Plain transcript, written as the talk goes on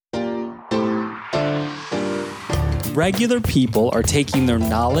Regular people are taking their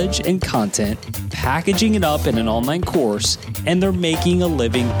knowledge and content, packaging it up in an online course, and they're making a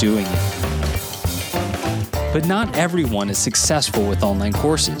living doing it. But not everyone is successful with online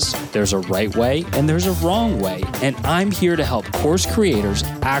courses. There's a right way and there's a wrong way, and I'm here to help course creators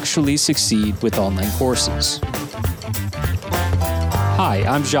actually succeed with online courses. Hi,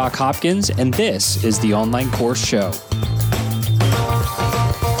 I'm Jacques Hopkins, and this is the Online Course Show.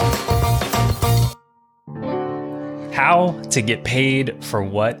 How to get paid for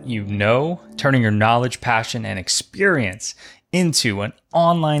what you know, turning your knowledge, passion, and experience into an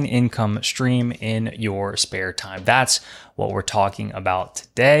online income stream in your spare time. That's what we're talking about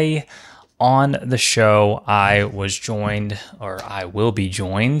today. On the show, I will be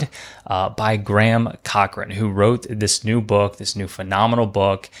joined by Graham Cochrane, who wrote this new book, this new phenomenal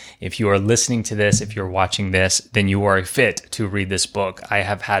book. If you are listening to this, if you're watching this, then you are fit to read this book. I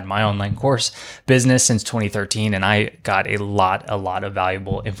have had my online course business since 2013, and I got a lot of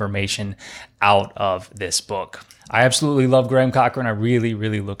valuable information out of this book. I absolutely love Graham Cochrane. I really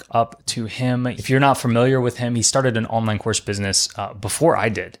look up to him. If you're not familiar with him, he started an online course business before I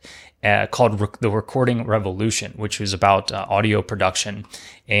did. Called The Recording Revolution, which was about audio production.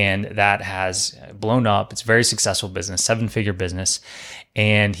 And that has blown up. It's a very successful business, 7-figure business.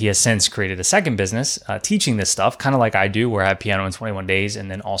 And he has since created a second business teaching this stuff, kind of like I do, where I have Piano in 21 Days,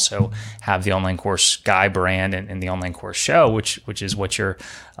 and then also have the Online Course Guy brand and the Online Course Show, which is what you're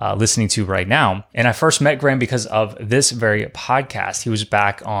listening to right now. And I first met Graham because of this very podcast. He was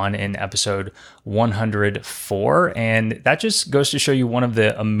back on in episode 104, and that just goes to show you one of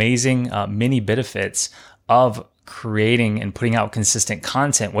the amazing mini benefits of creating and putting out consistent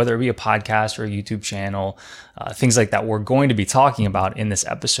content, whether it be a podcast or a YouTube channel, things like that we're going to be talking about in this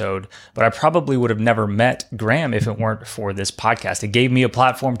episode. But I probably would have never met Graham if it weren't for this podcast. It gave me a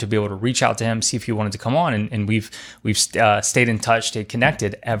platform to be able to reach out to him, see if he wanted to come on, and we've stayed in touch, stayed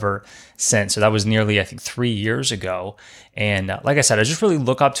connected ever since. So that was nearly, I think, 3 years ago. And like I said, I just really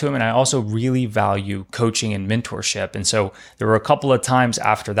look up to him, and I also really value coaching and mentorship. And so there were a couple of times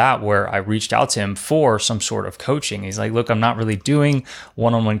after that where I reached out to him for some sort of coaching. He's like, look, I'm not really doing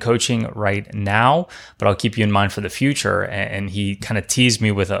one-on-one coaching right now, but I'll keep you in mind for the future. And he kind of teased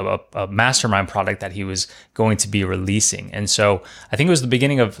me with a mastermind product that he was going to be releasing. And so I think it was the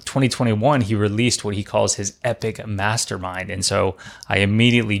beginning of 2021, he released what he calls his Epic Mastermind. And so I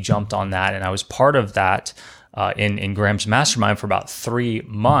immediately jumped on that, and I was part of that in Graham's mastermind for about 3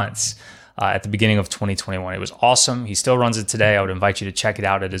 months at the beginning of 2021. It was awesome. He still runs it today. I would invite you to check it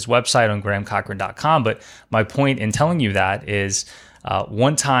out at his website on grahamcochrane.com. But my point in telling you that is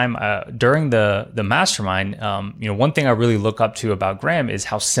one time during the mastermind, one thing I really look up to about Graham is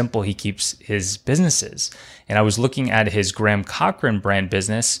how simple he keeps his businesses. And I was looking at his Graham Cochrane brand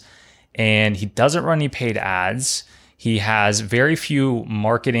business, and he doesn't run any paid ads. He has very few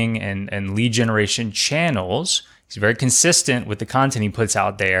marketing and lead generation channels. He's very consistent with the content he puts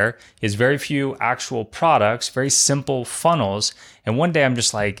out there. He has very few actual products, very simple funnels. And one day I'm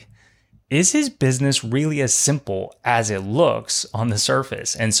just like, is his business really as simple as it looks on the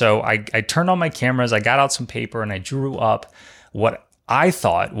surface? And so I turned on my cameras, I got out some paper, and I drew up what I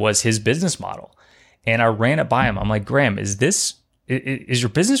thought was his business model. And I ran it by him. I'm like, Graham, is your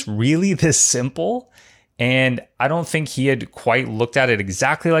business really this simple? And I don't think he had quite looked at it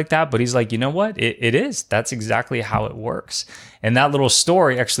exactly like that, but he's like, you know what? It is. That's exactly how it works. And that little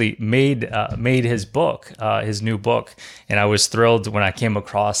story actually made his book, his new book. And I was thrilled when I came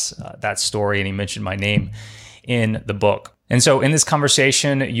across that story and he mentioned my name in the book. And so in this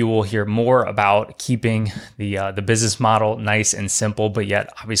conversation, you will hear more about keeping the business model nice and simple, but yet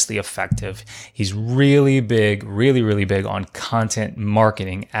obviously effective. He's really big on content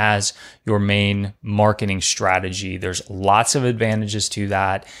marketing as your main marketing strategy. There's lots of advantages to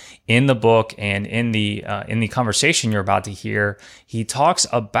that in the book, and in the conversation you're about to hear. He talks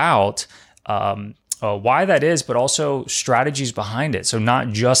about why that is, but also strategies behind it. So not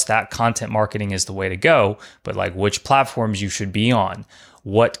just that content marketing is the way to go, but like which platforms you should be on,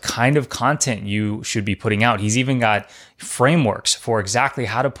 what kind of content you should be putting out. He's even got frameworks for exactly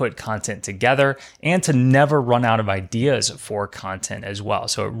how to put content together and to never run out of ideas for content as well.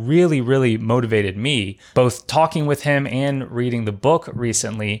 So it really motivated me, both talking with him and reading the book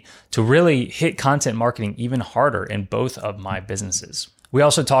recently, to really hit content marketing even harder in both of my businesses. We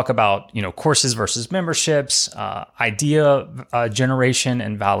also talk about, courses versus memberships, idea generation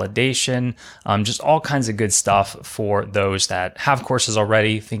and validation, just all kinds of good stuff for those that have courses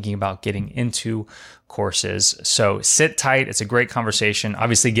already, thinking about getting into courses. So sit tight. It's a great conversation.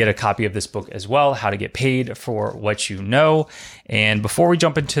 Obviously, get a copy of this book as well, How to Get Paid for What You Know. And before we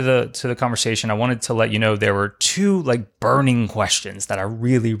jump into the conversation, I wanted to let you know there were two burning questions that I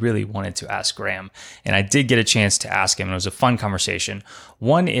really, really wanted to ask Graham. And I did get a chance to ask him. It was a fun conversation.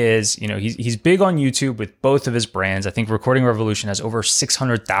 One is, he's big on YouTube with both of his brands. I think Recording Revolution has over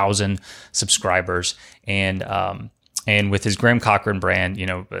 600,000 subscribers. And with his Graham Cochrane brand,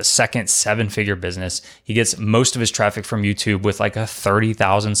 a second 7-figure business, he gets most of his traffic from YouTube with a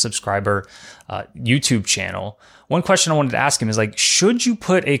 30,000 subscriber YouTube channel. One question I wanted to ask him is should you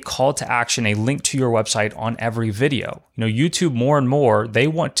put a call to action, a link to your website on every video? YouTube more and more, they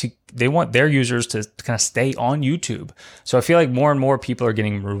want their users to kind of stay on YouTube. So I feel like more and more people are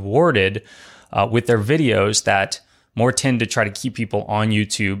getting rewarded with their videos that more tend to try to keep people on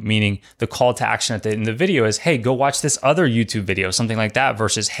YouTube, meaning the call to action at the end of the video is, hey, go watch this other YouTube video, something like that,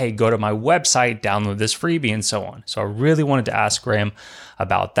 versus, hey, go to my website, download this freebie, and so on. So I really wanted to ask Graham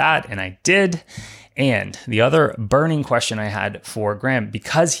about that, and I did. And the other burning question I had for Graham,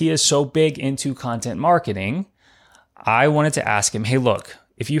 because he is so big into content marketing, I wanted to ask him, hey, look,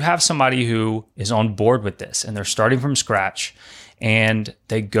 if you have somebody who is on board with this and they're starting from scratch and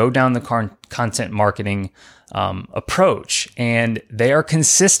they go down the content marketing approach and they are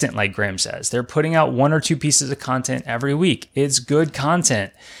consistent, like Graham says, they're putting out 1 or 2 pieces of content every week. It's good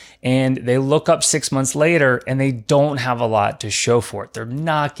content. And they look up 6 months later and they don't have a lot to show for it. They're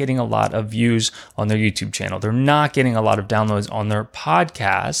not getting a lot of views on their YouTube channel. They're not getting a lot of downloads on their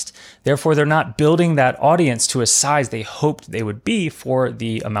podcast. Therefore, they're not building that audience to a size they hoped they would be for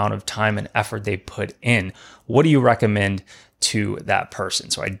the amount of time and effort they put in. What do you recommend to that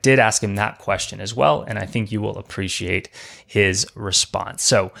person? So I did ask him that question as well, and I think you will appreciate his response.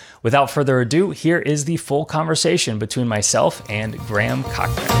 So without further ado, here is the full conversation between myself and Graham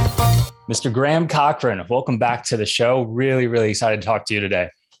Cochrane. Mr. Graham Cochrane, welcome back to the show. Really, really excited to talk to you today.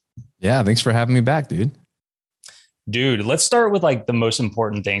 Yeah, thanks for having me back, dude. Dude, let's start with the most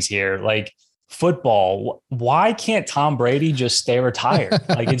important things here. Football, why can't Tom Brady just stay retired?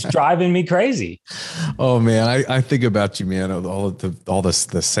 It's driving me crazy. Oh man, I think about you, man. All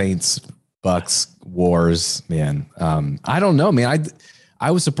the Saints Bucks wars, man. I don't know, man.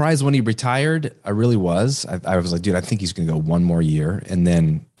 I was surprised when he retired. I really was. I was like, dude, I think he's gonna go one more year, and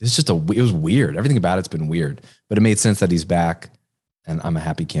then it was weird. Everything about it's been weird, but it made sense that he's back, and I'm a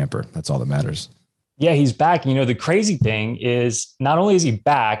happy camper. That's all that matters. Yeah, he's back. The crazy thing is not only is he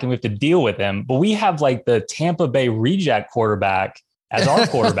back and we have to deal with him, but we have the Tampa Bay reject quarterback as our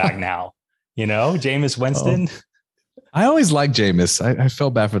quarterback now, Jameis Winston. Oh, I always liked Jameis. I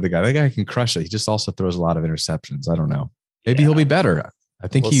felt bad for the guy. That guy can crush it. He just also throws a lot of interceptions. I don't know. Maybe he'll be better. I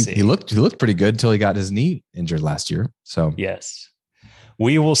think he looked pretty good until he got his knee injured last year. So yes,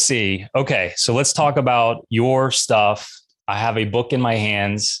 we will see. Okay, so let's talk about your stuff. I have a book in my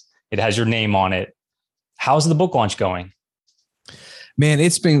hands. It has your name on it. How's the book launch going? Man,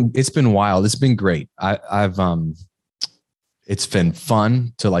 it's been wild. It's been great. It's been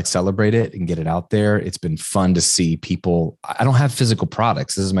fun to celebrate it and get it out there. It's been fun to see people. I don't have physical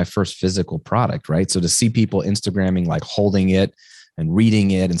products. This is my first physical product, right? So to see people Instagramming, holding it and reading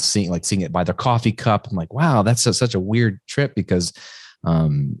it and seeing it by their coffee cup. I'm like, wow, that's such a weird trip because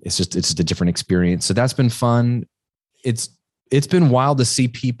it's just a different experience. So that's been fun. It's been wild to see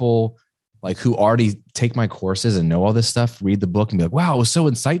people who already take my courses and know all this stuff, read the book and be like, wow, it was so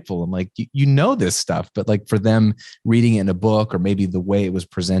insightful. I'm like, you know this stuff, but for them reading it in a book or maybe the way it was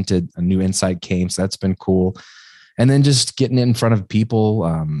presented, a new insight came. So that's been cool. And then just getting it in front of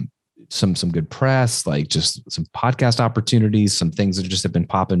people, some good press, just some podcast opportunities, some things that just have been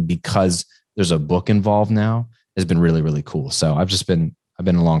popping because there's a book involved now has been really, really cool. So I've been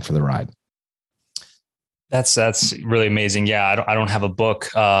along for the ride. That's really amazing. Yeah. I don't have a book.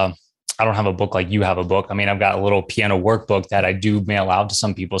 I don't have a book like you have a book. I mean, I've got a little piano workbook that I do mail out to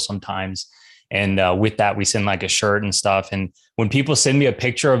some people sometimes. And with that, we send a shirt and stuff. And when people send me a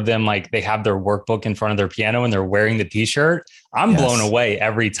picture of them, they have their workbook in front of their piano and they're wearing the t-shirt, I'm blown away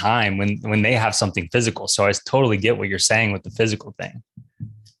every time when they have something physical. So I totally get what you're saying with the physical thing.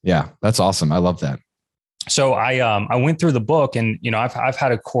 Yeah, that's awesome. I love that. So I went through the book and, I've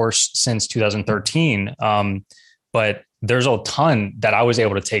had a course since 2013, but there's a ton that I was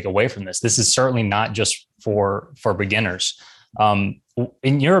able to take away from this. This is certainly not just for beginners.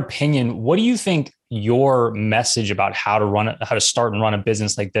 In your opinion, what do you think your message about how to start and run a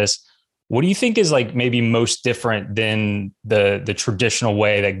business like this, what do you think is maybe most different than the traditional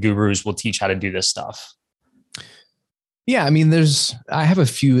way that gurus will teach how to do this stuff? Yeah. I mean, I have a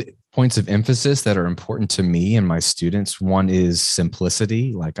few points of emphasis that are important to me and my students. One is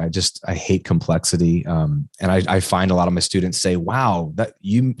simplicity. Like I hate complexity. And I find a lot of my students say, wow, that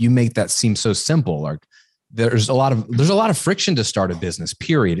you make that seem so simple. Like there's a lot of friction to start a business,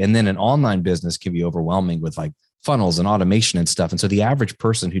 period. And then an online business can be overwhelming with like funnels and automation and stuff. And so the average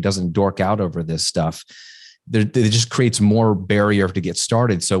person who doesn't dork out over this stuff, it just creates more barrier to get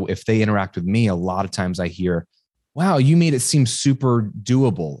started. So if they interact with me, a lot of times I hear, wow, you made it seem super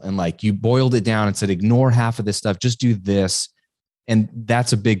doable. And like you boiled it down and said, ignore half of this stuff, just do this. And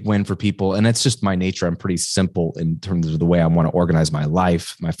that's a big win for people. And that's just my nature. I'm pretty simple in terms of the way I want to organize my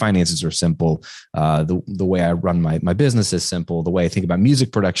life. My finances are simple. The way I run my business is simple. The way I think about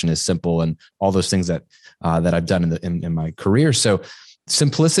music production is simple, and all those things that I've done in my career. So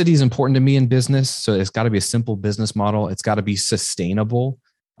simplicity is important to me in business. So it's got to be a simple business model. It's got to be sustainable.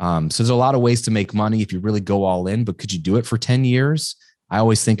 So there's a lot of ways to make money if you really go all in, but could you do it for 10 years? I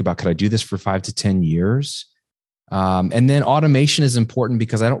always think about, could I do this for 5 to 10 years? And then automation is important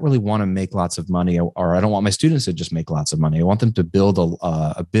because I don't really want to make lots of money, or I don't want my students to just make lots of money. I want them to build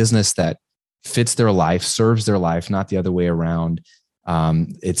a business that fits their life, serves their life, not the other way around.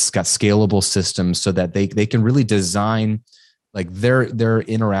 It's got scalable systems so that they can really design like their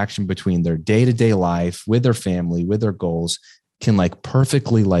interaction between their day-to-day life with their family, with their goals, can like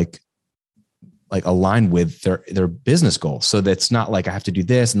perfectly like align with their business goals. So that's not like I have to do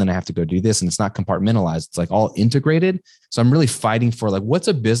this and then I have to go do this, and it's not compartmentalized. It's like all integrated. So I'm really fighting for like, what's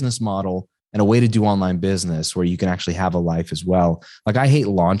a business model and a way to do online business where you can actually have a life as well. Like I hate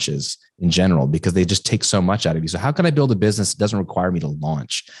launches in general because they just take so much out of you. So how can I build a business that doesn't require me to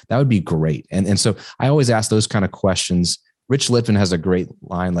launch? That would be great. And so I always ask those kind of questions. Rich Litvin has a great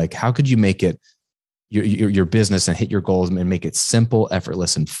line, like, how could you make it your business and hit your goals and make it simple,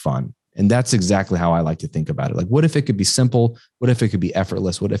 effortless, and fun? And that's exactly how I like to think about it. Like, what if it could be simple? What if it could be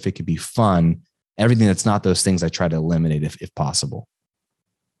effortless? What if it could be fun? Everything that's not those things I try to eliminate if possible.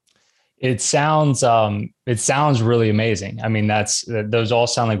 It sounds really amazing. I mean, those all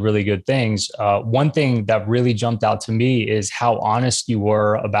sound like really good things. One thing that really jumped out to me is how honest you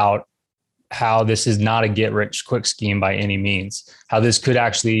were about how this is not a get rich quick scheme by any means, how this could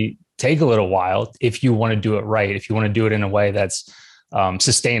actually take a little while if you want to do it right, if you want to do it in a way that's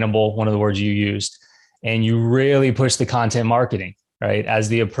sustainable, one of the words you used, and you really push the content marketing, right, as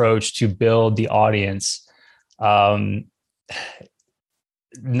the approach to build the audience.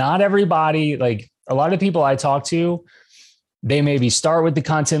 Not everybody, like a lot of people I talk to, they maybe start with the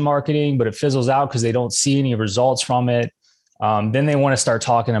content marketing, but it fizzles out because they don't see any results from it. Then they want to start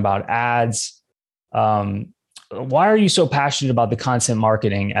talking about ads. Why are you so passionate about the content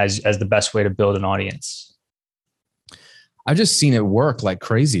marketing as the best way to build an audience? I've just seen it work like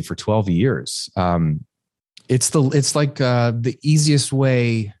crazy for 12 years. It's like the easiest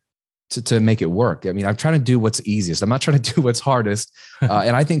way to make it work. I mean, I'm trying to do what's easiest. I'm not trying to do what's hardest.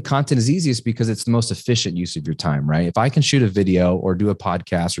 And I think content is easiest because it's the most efficient use of your time, right? If I can shoot a video or do a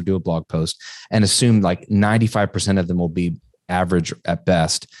podcast or do a blog post and assume like 95% of them will be average at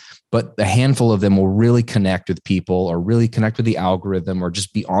best, but a handful of them will really connect with people or really connect with the algorithm or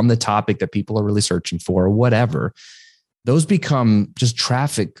just be on the topic that people are really searching for or whatever, those become just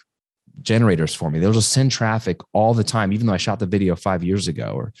traffic generators for me. They'll just send traffic all the time, even though I shot the video 5 years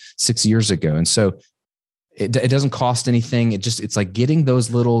ago or 6 years ago. And so it doesn't cost anything. It's like getting those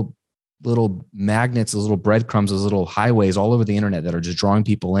little magnets, those little breadcrumbs, those little highways all over the internet that are just drawing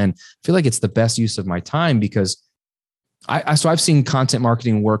people in. I feel like it's the best use of my time because so I've seen content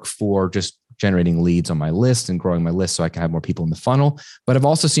marketing work for just generating leads on my list and growing my list so I can have more people in the funnel. But I've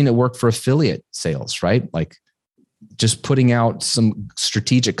also seen it work for affiliate sales, right? Like just putting out some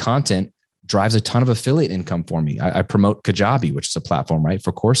strategic content drives a ton of affiliate income for me. I promote Kajabi, which is a platform, right,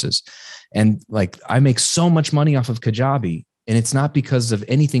 for courses. And like I make so much money off of Kajabi, and it's not because of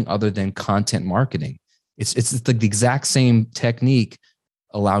anything other than content marketing. It's like the exact same technique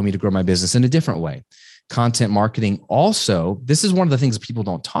allowing me to grow my business in a different way. Content marketing also, this is one of the things people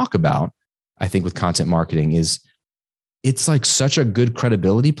don't talk about, I think, with content marketing is it's like such a good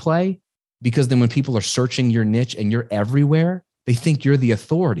credibility play because then when people are searching your niche and you're everywhere, they think you're the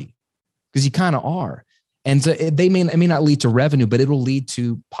authority because you kind of are. And so it may not lead to revenue, but it will lead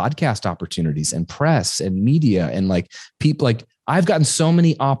to podcast opportunities and press and media. And like people, like I've gotten so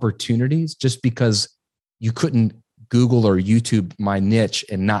many opportunities just because you couldn't Google or YouTube my niche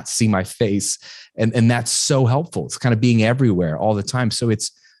and not see my face. And that's so helpful. It's kind of being everywhere all the time. So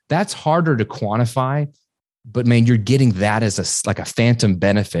that's harder to quantify, but man, you're getting that as a phantom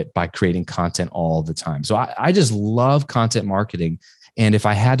benefit by creating content all the time. So I just love content marketing. And if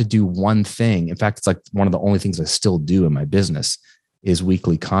I had to do one thing, in fact, it's like one of the only things I still do in my business. is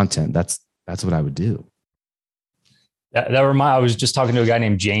weekly content, that's what I would do. I was just talking to a guy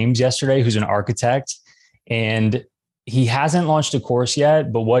named James yesterday, who's an architect, and he hasn't launched a course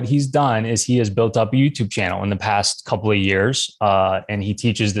yet, but what he's done is he has built up a YouTube channel in the past couple of years. And he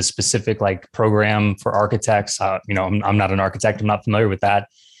teaches this specific like program for architects. I'm not an architect. I'm not familiar with that.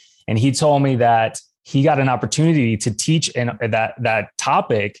 And he told me that he got an opportunity to teach that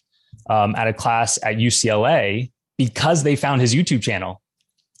topic at a class at UCLA because they found his YouTube channel.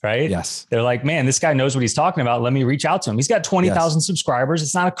 Right. Yes. They're like, man, this guy knows what he's talking about. Let me reach out to him. He's got 20,000 subscribers.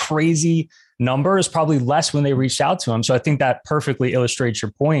 It's not a crazy number. It's probably less when they reached out to him. So I think that perfectly illustrates your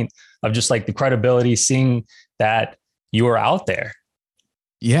point of just like the credibility, seeing that you are out there.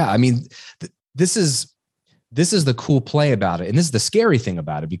 Yeah. I mean, this is the cool play about it. And this is the scary thing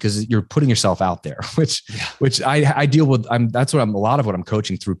about it, because you're putting yourself out there, which I deal with. That's what a lot of what I'm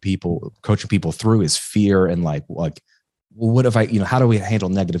coaching people through is fear and like, well, what if how do we handle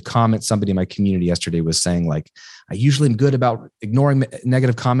negative comments? Somebody in my community yesterday was saying like, I usually am good about ignoring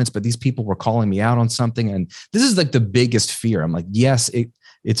negative comments, but these people were calling me out on something. And this is like the biggest fear. I'm like, yes,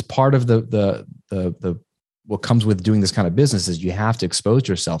 it's part of the what comes with doing this kind of business is you have to expose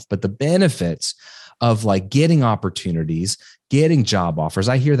yourself, but the benefits of like getting opportunities, getting job offers.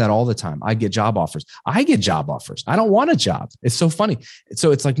 I hear that all the time. I get job offers. I don't want a job. It's so funny.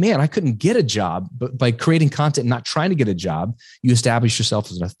 So it's like, man, I couldn't get a job, but by creating content and not trying to get a job, you establish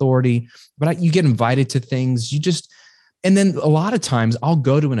yourself as an authority, but you get invited to things. And then a lot of times I'll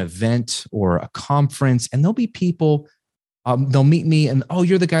go to an event or a conference and there'll be people, they'll meet me and, oh,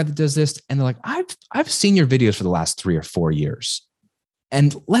 you're the guy that does this. And they're like, I've seen your videos for the last 3 or 4 years.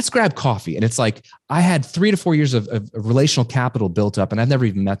 And let's grab coffee. And it's like, I had 3 to 4 years of relational capital built up and I've never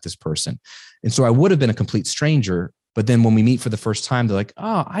even met this person. And so I would have been a complete stranger. But then when we meet for the first time, they're like,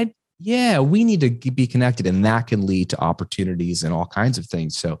 oh, we need to be connected. And that can lead to opportunities and all kinds of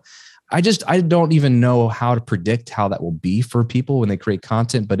things. So I don't even know how to predict how that will be for people when they create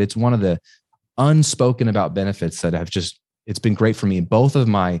content, but it's one of the unspoken about benefits that it's been great for me in both of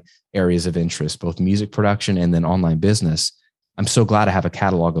my areas of interest, both music production and then online business. I'm so glad I have a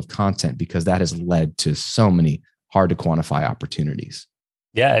catalog of content because that has led to so many hard to quantify opportunities.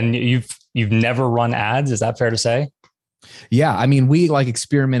 Yeah. And you've never run ads. Is that fair to say? Yeah. I mean, we like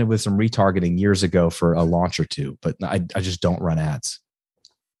experimented with some retargeting years ago for a launch or two, but I just don't run ads.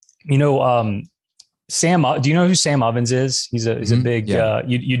 Sam, do you know who Sam Ovens is? He's a big,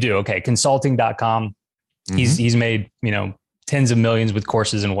 you do. Okay. Consulting.com. Mm-hmm. He's made, tens of millions with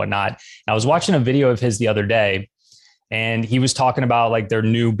courses and whatnot. And I was watching a video of his the other day, and he was talking about like their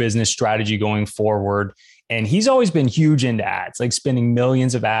new business strategy going forward. And he's always been huge into ads, like spending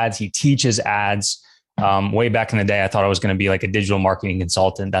millions of ads. He teaches ads. Way back in the day, I thought I was going to be like a digital marketing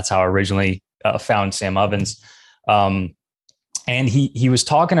consultant. That's how I originally found Sam Ovens. And he was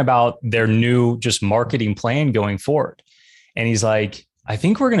talking about their new just marketing plan going forward. And he's like, I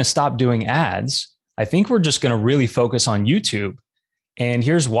think we're going to stop doing ads. I think we're just going to really focus on YouTube. And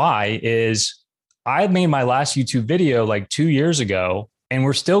here's why is I made my last YouTube video like 2 years ago, and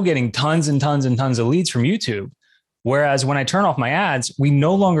we're still getting tons and tons and tons of leads from YouTube. Whereas when I turn off my ads, we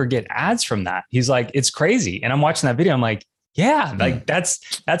no longer get ads from that. He's like, it's crazy. And I'm watching that video. I'm like, yeah, like that's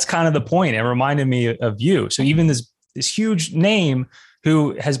kind of the point. It reminded me of you. So even this huge name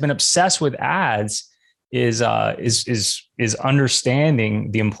who has been obsessed with ads is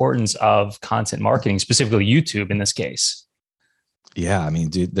understanding the importance of content marketing, specifically YouTube in this case. Yeah. I mean,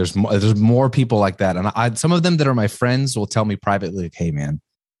 dude, there's more people like that. And some of them that are my friends will tell me privately, like, hey man,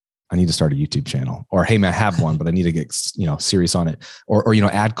 I need to start a YouTube channel, or, hey man, I have one, but I need to get, serious on it. Or,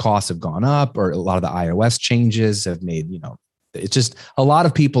 ad costs have gone up, or a lot of the iOS changes have made, it's just a lot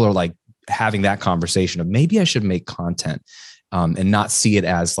of people are like having that conversation of maybe I should make content and not see it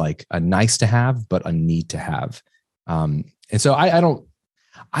as like a nice to have, but a need to have. And so I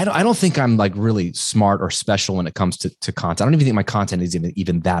don't think I'm like really smart or special when it comes to content. I don't even think my content is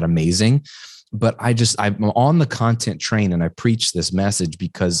even that amazing, but I'm on the content train and I preach this message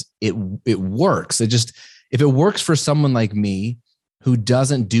because it works. If it works for someone like me who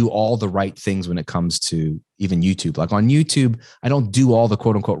doesn't do all the right things when it comes to even YouTube, like on YouTube, I don't do all the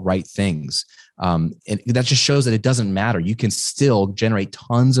quote unquote right things. And that just shows that it doesn't matter. You can still generate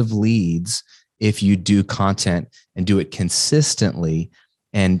tons of leads if you do content and do it consistently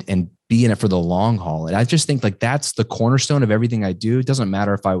and be in it for the long haul. And I just think like that's the cornerstone of everything I do. It doesn't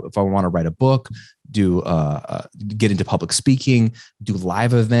matter if I want to write a book, get into public speaking, do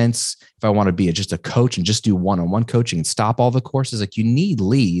live events. If I want to be just a coach and just do one-on-one coaching and stop all the courses, like you need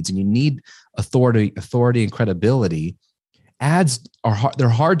leads and you need authority and credibility. ads are hard. They're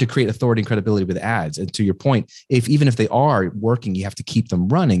hard to create authority and credibility with ads. And to your point, even if they are working, you have to keep them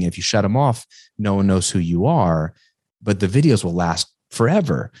running. If you shut them off, no one knows who you are, but the videos will last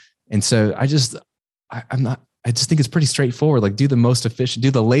forever. And so I just think it's pretty straightforward. Like, do the most efficient,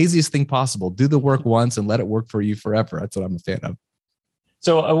 do the laziest thing possible, do the work once and let it work for you forever. That's what I'm a fan of.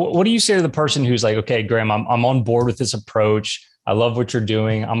 So what do you say to the person who's like, okay, Graham, I'm on board with this approach. I love what you're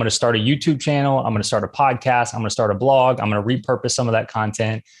doing. I'm going to start a YouTube channel. I'm going to start a podcast. I'm going to start a blog. I'm going to repurpose some of that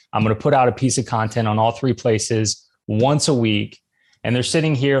content. I'm going to put out a piece of content on all three places once a week. And they're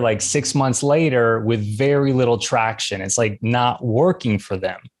sitting here like 6 months later with very little traction. It's like not working for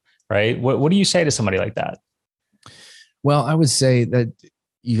them, right? What do you say to somebody like that? Well, I would say that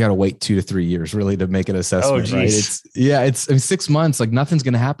you got to wait 2 to 3 years really to make an assessment, right? It's 6 months, like nothing's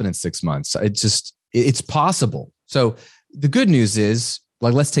going to happen in 6 months. It's possible. So the good news is,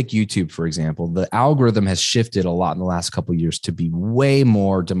 like, let's take YouTube, for example. The algorithm has shifted a lot in the last couple of years to be way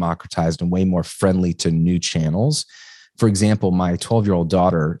more democratized and way more friendly to new channels. For example, my 12-year-old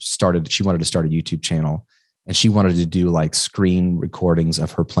daughter she wanted to start a YouTube channel, and she wanted to do like screen recordings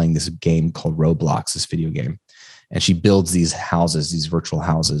of her playing this game called Roblox, this video game. And she builds these houses, these virtual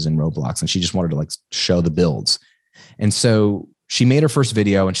houses in Roblox. And she just wanted to like show the builds. And so she made her first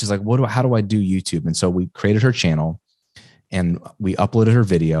video and she's like, how do I do YouTube? And so we created her channel and we uploaded her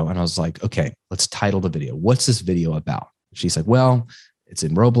video. And I was like, okay, let's title the video. What's this video about? She's like, well, it's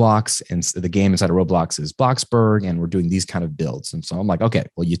in Roblox and the game inside of Roblox is Bloxburg. And we're doing these kind of builds. And so I'm like, okay,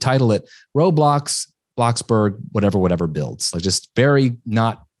 well, you title it Roblox, Bloxburg, whatever builds. Like, just very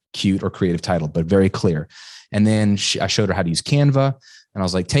not cute or creative title, but very clear. And then I showed her how to use Canva, and I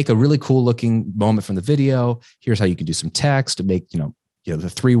was like, take a really cool looking moment from the video. Here's how you can do some text to make, the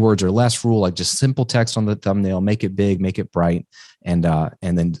 3 words or less rule, like just simple text on the thumbnail, make it big, make it bright. And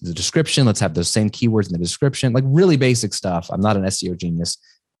then the description, let's have those same keywords in the description, like really basic stuff. I'm not an SEO genius.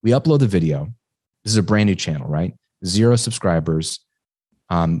 We upload the video. This is a brand new channel, right? 0 subscribers.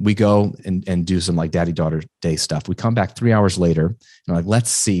 We go and do some like daddy-daughter day stuff. We come back 3 hours later and I'm like, let's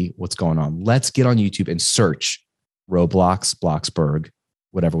see what's going on. Let's get on YouTube and search Roblox, Bloxburg,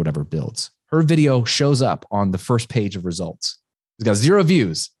 whatever builds. Her video shows up on the first page of results. It's got 0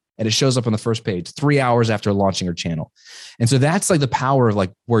 views and it shows up on the first page 3 hours after launching her channel. And so that's like the power of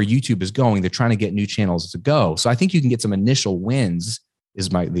like where YouTube is going. They're trying to get new channels to go. So I think you can get some initial wins is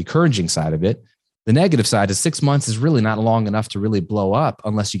the encouraging side of it. The negative side is 6 months is really not long enough to really blow up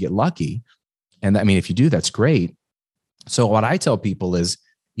unless you get lucky. And I mean, if you do, that's great. So what I tell people is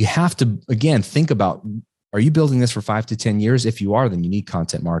you have to, again, think about, are you building this for 5 to 10 years? If you are, then you need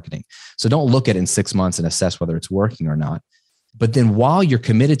content marketing. So don't look at it in 6 months and assess whether it's working or not. But then while you're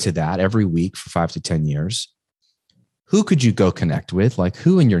committed to that every week for 5 to 10 years, who could you go connect with? Like,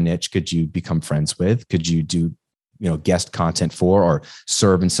 who in your niche could you become friends with? Could you do guest content for, or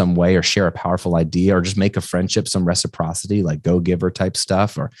serve in some way, or share a powerful idea, or just make a friendship, some reciprocity, like Go Giver type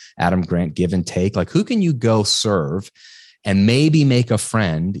stuff, or Adam Grant give and take? Like, who can you go serve and maybe make a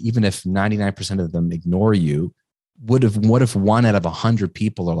friend, even if 99% of them ignore you? What if 1 out of 100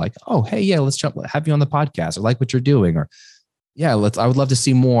 people are like, oh, hey, yeah, let's have you on the podcast. I like what you're doing. Or yeah, I would love to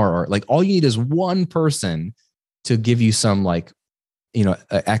see more. Or like, all you need is one person to give you some like,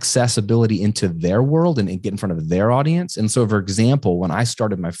 accessibility into their world and get in front of their audience. And so, for example, when I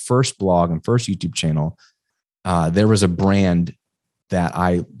started my first blog and first YouTube channel, there was a brand that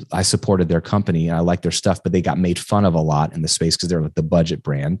I supported their company and I liked their stuff, but they got made fun of a lot in the space because they're like the budget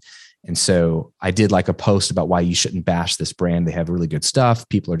brand. And so I did like a post about why you shouldn't bash this brand. They have really good stuff.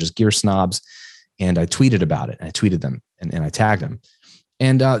 People are just gear snobs. And I tweeted about it. I tweeted them and I tagged them.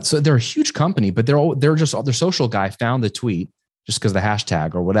 And so they're a huge company, but their social guy found the tweet just because the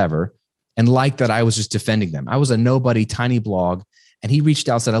hashtag or whatever, and liked that I was just defending them. I was a nobody, tiny blog. And he reached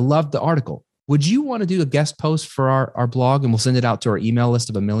out and said, I loved the article. Would you want to do a guest post for our blog? And we'll send it out to our email list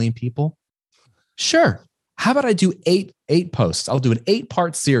of 1 million people. Sure. How about I do eight posts? I'll do an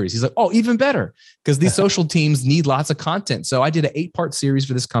 8-part series. He's like, oh, even better, because these social teams need lots of content. So I did an 8-part series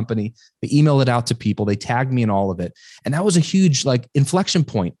for this company. They emailed it out to people. They tagged me in all of it. And that was a huge like inflection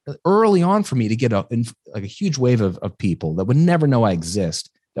point early on for me to get a huge wave of people that would never know I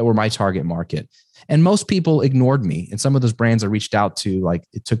exist, that were my target market. And most people ignored me. And some of those brands I reached out to, like,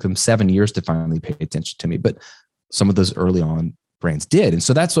 it took them 7 years to finally pay attention to me. But some of those early on brands did. And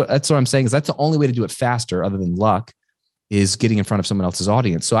so that's what I'm saying is that's the only way to do it faster, other than luck, is getting in front of someone else's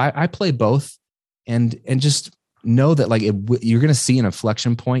audience. So I play both, and just know that like you're going to see an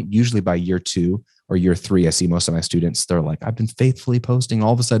inflection point usually by year 2 or year 3. I see most of my students, they're like, I've been faithfully posting,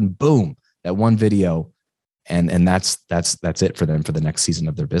 all of a sudden, boom, that one video. And that's it for them for the next season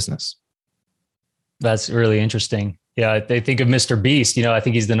of their business. That's really interesting. Yeah, they think of Mr. Beast. I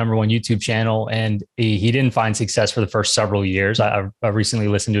think he's the number one YouTube channel, and he didn't find success for the first several years. I recently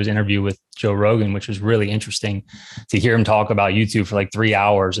listened to his interview with Joe Rogan, which was really interesting to hear him talk about YouTube for like 3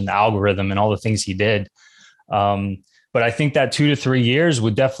 hours and the algorithm and all the things he did. But I think that 2 to 3 years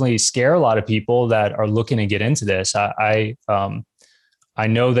would definitely scare a lot of people that are looking to get into this. I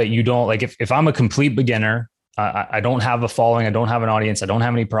know that you don't like if I'm a complete beginner, I don't have a following, I don't have an audience, I don't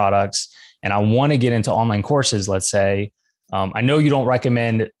have any products, and I want to get into online courses, let's say, I know you don't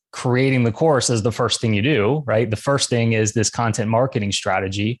recommend creating the course as the first thing you do, right? The first thing is this content marketing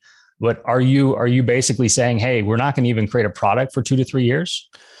strategy. But are you basically saying, hey, we're not going to even create a product for 2 to 3 years?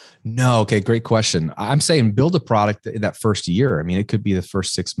 No. Okay. Great question. I'm saying build a product in that first year. I mean, it could be the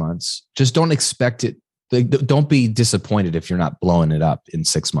first 6 months. Just don't expect it. Don't be disappointed if you're not blowing it up in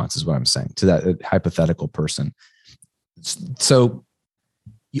 6 months is what I'm saying to that hypothetical person. So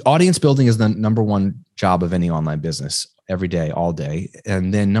audience building is the number one job of any online business every day, all day.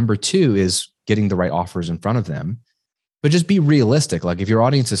 And then number two is getting the right offers in front of them. But just be realistic. Like if your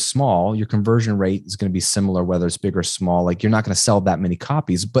audience is small, your conversion rate is going to be similar, whether it's big or small. Like you're not going to sell that many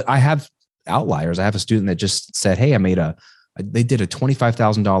copies. But I have outliers. I have a student that just said, hey, they did a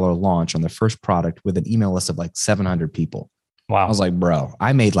 $25,000 launch on their first product with an email list of like 700 people. Wow. I was like, bro,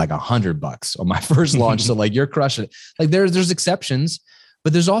 I made like $100 on my first launch. So like you're crushing it. Like there's exceptions,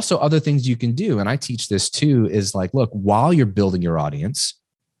 but there's also other things you can do. And I teach this too, is like, look, while you're building your audience,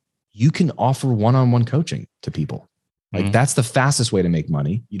 you can offer one-on-one coaching to people. Like that's the fastest way to make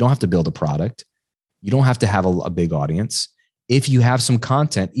money. You don't have to build a product. You don't have to have a big audience. If you have some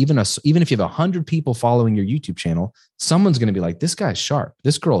content, even if you have 100 people following your YouTube channel, someone's going to be like, this guy's sharp.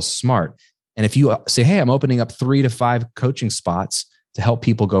 This girl's smart. And if you say, hey, I'm opening up 3 to 5 coaching spots to help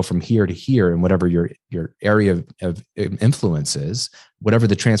people go from here to here and whatever your area of influence is, whatever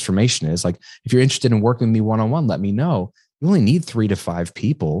the transformation is, like if you're interested in working with me one-on-one, let me know. You only need 3 to 5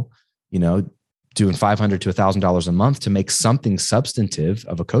 people, doing $500 to $1,000 a month to make something substantive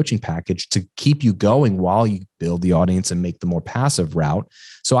of a coaching package to keep you going while you build the audience and make the more passive route.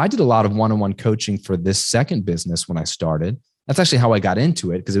 So I did a lot of one-on-one coaching for this second business when I started. That's actually how I got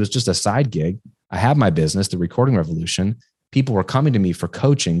into it because it was just a side gig. I had my business, The Recording Revolution. People were coming to me for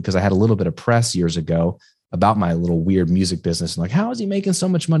coaching because I had a little bit of press years ago about my little weird music business. And like, how is he making so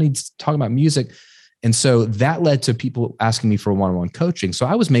much money talking about music? And so that led to people asking me for one-on-one coaching. So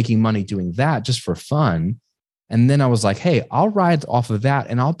I was making money doing that just for fun. And then I was like, hey, I'll ride off of that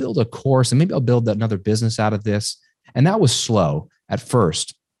and I'll build a course and maybe I'll build another business out of this. And that was slow at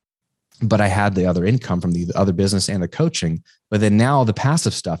first, but I had the other income from the other business and the coaching. But then now the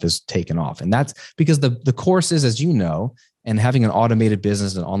passive stuff is taken off. And that's because the courses, as you know, and having an automated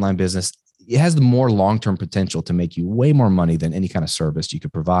business, an online business, it has the more long-term potential to make you way more money than any kind of service you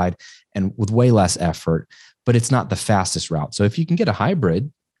could provide and with way less effort, but it's not the fastest route. So if you can get a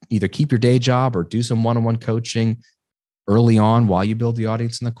hybrid, either keep your day job or do some one-on-one coaching early on while you build the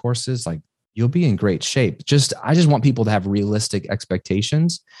audience in the courses, like you'll be in great shape. I just want people to have realistic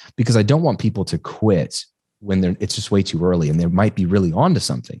expectations because I don't want people to quit when it's just way too early and they might be really onto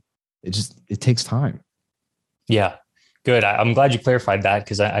something. It takes time. Yeah. Good. I'm glad you clarified that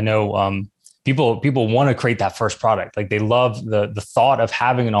because I know people want to create that first product. Like they love the thought of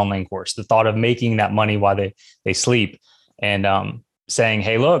having an online course, the thought of making that money while they sleep, and saying,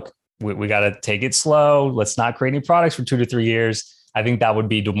 "Hey, look, we got to take it slow. Let's not create any products for 2 to 3 years." I think that would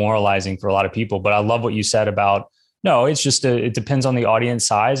be demoralizing for a lot of people. But I love what you said about no. It's just it depends on the audience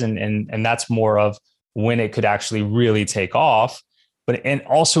size, and that's more of when it could actually really take off. And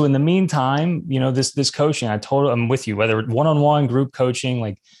also in the meantime, this coaching, I'm with you, whether one-on-one group coaching,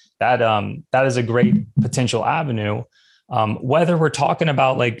 like that is a great potential avenue. Whether we're talking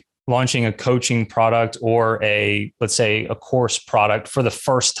about like launching a coaching product or let's say a course product for the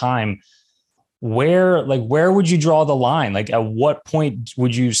first time, where would you draw the line? Like at what point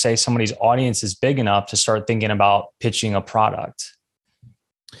would you say somebody's audience is big enough to start thinking about pitching a product?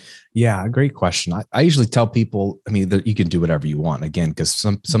 Yeah, great question. I usually tell people, that you can do whatever you want again, because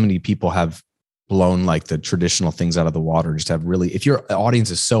so many people have blown like the traditional things out of the water. Just have really, if your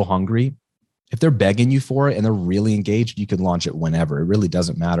audience is so hungry, if they're begging you for it and they're really engaged, you can launch it whenever. It really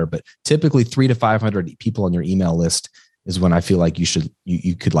doesn't matter. But typically 300 to 500 people on your email list is when I feel like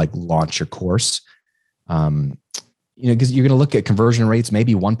you could like launch your course. Because you're going to look at conversion rates.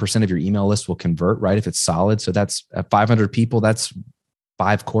 Maybe 1% of your email list will convert, right? If it's solid. So that's 500 people. That's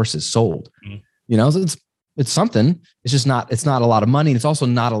 5 courses sold. So it's something. It's just not a lot of money. And it's also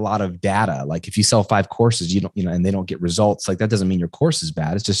not a lot of data. Like if you sell 5 courses, and they don't get results, like that doesn't mean your course is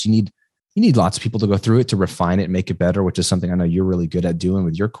bad. It's just you need lots of people to go through it to refine it and make it better, which is something I know you're really good at doing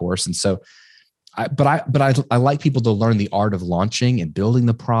with your course. And so I like people to learn the art of launching and building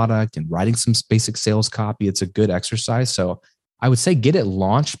the product and writing some basic sales copy. It's a good exercise. So I would say get it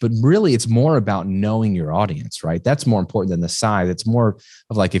launched, but really it's more about knowing your audience, right? That's more important than the size. It's more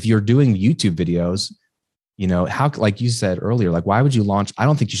of like, if you're doing YouTube videos, how, like you said earlier, like, why would you launch? I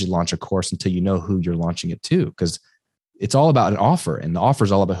don't think you should launch a course until you know who you're launching it to, because it's all about an offer, and the offer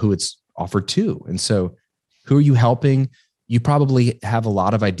is all about who it's offered to. And so who are you helping? You probably have a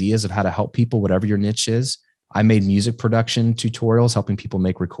lot of ideas of how to help people, whatever your niche is. I made music production tutorials, helping people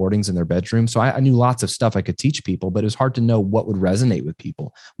make recordings in their bedroom. So I knew lots of stuff I could teach people, but it was hard to know what would resonate with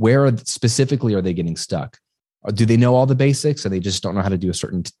people. Where specifically are they getting stuck? Or do they know all the basics and they just don't know how to do a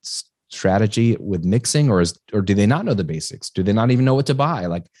certain strategy with mixing, or do they not know the basics? Do they not even know what to buy?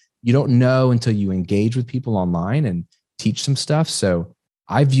 Like, you don't know until you engage with people online and teach some stuff. So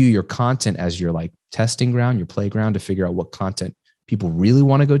I view your content as your like testing ground, your playground, to figure out what content people really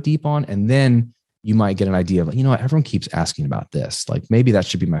want to go deep on. And then you might get an idea of, everyone keeps asking about this. Like, maybe that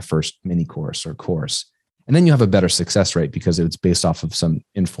should be my first mini course or course. And then you have a better success rate because it's based off of some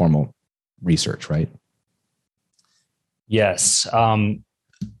informal research, right? Yes.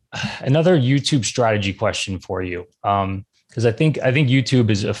 Another YouTube strategy question for you. Because I think YouTube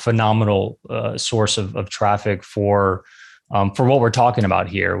is a phenomenal source of traffic for what we're talking about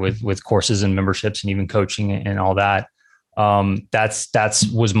here with courses and memberships and even coaching and all that. That's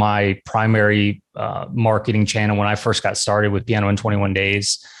was my primary marketing channel when I first got started with Piano in 21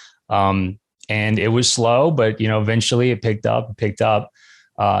 Days. And it was slow, but eventually it picked up.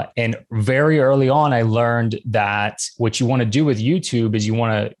 And very early on, I learned that what you want to do with YouTube is you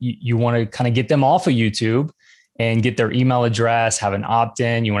want to kind of get them off of YouTube and get their email address, have an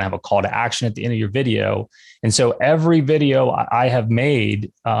opt-in. You want to have a call to action at the end of your video. And so every video I have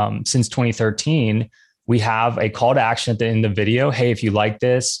made since 2013, we have a call to action at the end of the video. Hey, if you like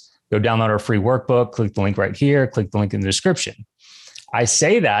this, go download our free workbook, click the link right here, click the link in the description. I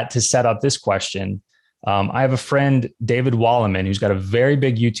say that to set up this question. I have a friend, David Walleman, who's got a very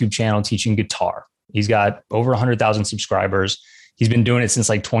big YouTube channel teaching guitar. He's got over 100,000 subscribers. He's been doing it since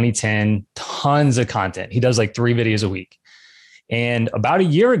like 2010, tons of content. He does like 3 videos a week. And about a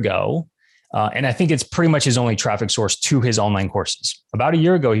year ago, and I think it's pretty much his only traffic source to his online courses. About a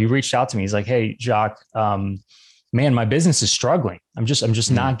year ago, he reached out to me. He's like, hey, Jacques, man, my business is struggling. I'm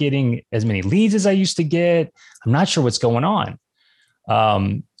just not getting as many leads as I used to get. I'm not sure what's going on.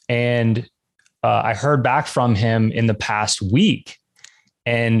 And I heard back from him in the past week.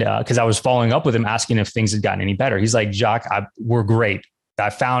 And because I was following up with him, asking if things had gotten any better. He's like, Jacques, we're great.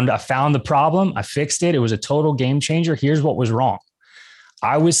 I found the problem. I fixed it. It was a total game changer. Here's what was wrong.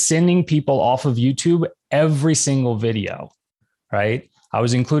 I was sending people off of YouTube every single video, right? I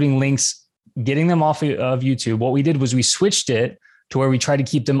was including links, getting them off of YouTube. What we did was we switched it to where we try to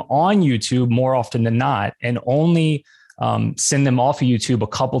keep them on YouTube more often than not, and only send them off of YouTube a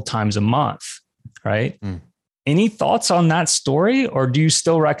couple times a month, right? Any thoughts on that story? Or do you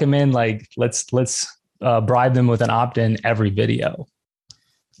still recommend like, let's bribe them with an opt-in every video?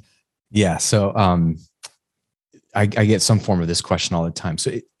 Yeah. So I get some form of this question all the time.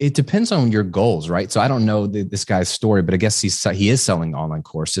 So it depends on your goals, right? So I don't know this guy's story, but I guess he is selling online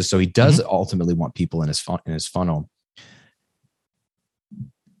courses. So he does ultimately want people in his funnel.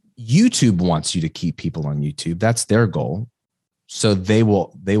 YouTube wants you to keep people on YouTube. That's their goal. So they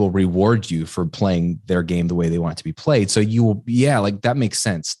will reward you for playing their game the way they want it to be played. So you will, like that makes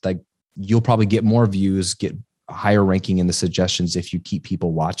sense. Like you'll probably get more views, get a higher ranking in the suggestions if you keep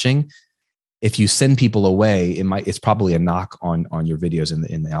people watching. If you send people away, it's probably a knock on your videos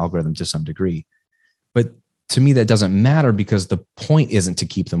in the algorithm to some degree. But to me, that doesn't matter, because the point isn't to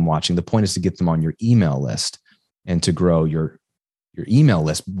keep them watching. The point is to get them on your email list and to grow your email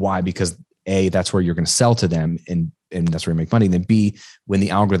list. Why? Because A, that's where you're going to sell to them, and that's where you make money. And then B, when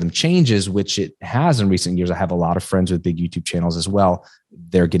the algorithm changes, which it has in recent years, I have a lot of friends with big YouTube channels as well.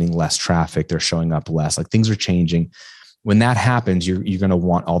 They're getting less traffic. They're showing up less. Like things are changing. When that happens, you're going to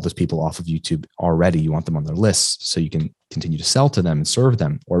want all those people off of YouTube already. You want them on their lists so you can continue to sell to them and serve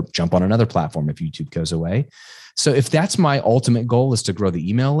them, or jump on another platform if YouTube goes away. So if that's my ultimate goal, is to grow the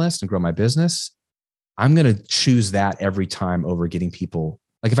email list and grow my business, I'm going to choose that every time over getting people.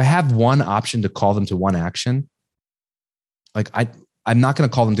 Like if I have one option to call them to one action, like I'm not going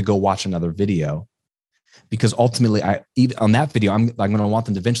to call them to go watch another video, because ultimately even on that video, I'm going to want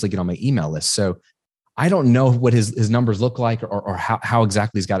them to eventually get on my email list. So I don't know what his numbers look like or how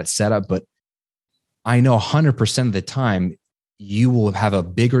exactly he's got it set up, but I know 100% of the time you will have a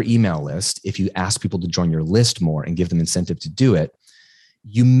bigger email list if you ask people to join your list more and give them incentive to do it.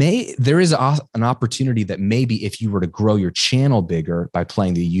 there is an opportunity that maybe if you were to grow your channel bigger by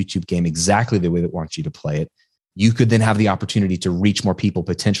playing the YouTube game exactly the way that wants you to play it, you could then have the opportunity to reach more people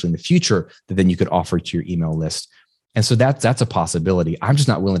potentially in the future that then you could offer to your email list. And so that's a possibility. I'm just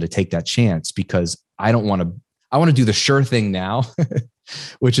not willing to take that chance because I want to do the sure thing now,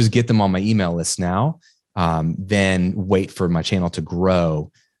 which is get them on my email list now, then wait for my channel to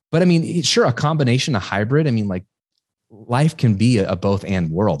grow. But I mean, sure, a combination, a hybrid. I mean, like, life can be a both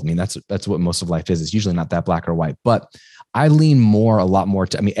and world. I mean, that's what most of life is. It's usually not that black or white, but I lean a lot more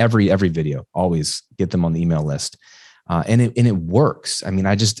to, I mean, every video, always get them on the email list. And it works. I mean,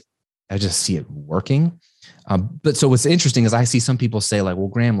 I just see it working. But so what's interesting is I see some people say like, well,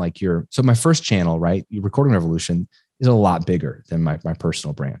 Graham, like so my first channel, right? Your Recording Revolution is a lot bigger than my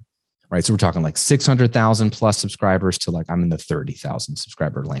personal brand, right? So we're talking like 600,000 plus subscribers to like, I'm in the 30,000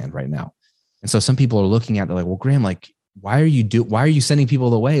 subscriber land right now. And so some people are looking at, they're like, well, Graham, like, why are you sending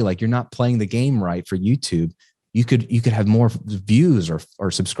people away? Like, you're not playing the game right for YouTube. You could have more views or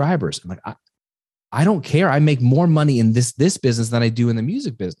subscribers. I'm like, I don't care. I make more money in this business than I do in the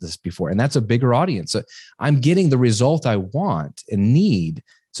music business before. And that's a bigger audience. So I'm getting the result I want and need.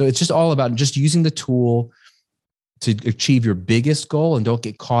 So it's just all about just using the tool to achieve your biggest goal and don't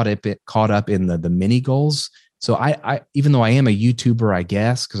get caught up in the mini goals. So I even though I am a YouTuber, I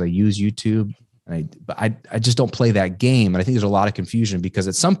guess, because I use YouTube, but I just don't play that game. And I think there's a lot of confusion because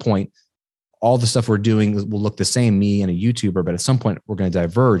at some point, all the stuff we're doing will look the same, me and a YouTuber, but at some point we're going to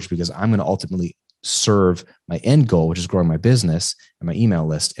diverge because I'm going to ultimately serve my end goal, which is growing my business and my email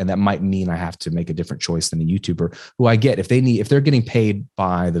list. And that might mean I have to make a different choice than a YouTuber who I get if they're getting paid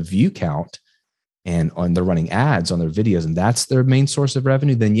by the view count and they're running ads on their videos and that's their main source of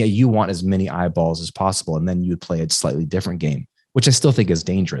revenue, then yeah, you want as many eyeballs as possible. And then you play a slightly different game, which I still think is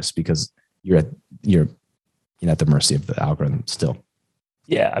dangerous because you're at the mercy of the algorithm still.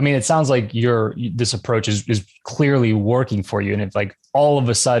 Yeah. I mean, it sounds like this approach is clearly working for you. And if like all of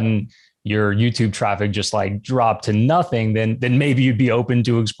a sudden your YouTube traffic just like dropped to nothing, then maybe you'd be open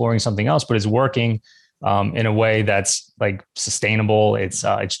to exploring something else, but it's working in a way that's like sustainable. It's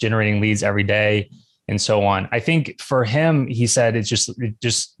generating leads every day and so on. I think for him, he said it's just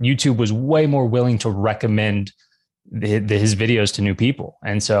YouTube was way more willing to recommend his videos to new people.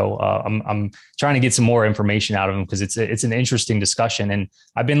 And so I'm trying to get some more information out of him because it's an interesting discussion. And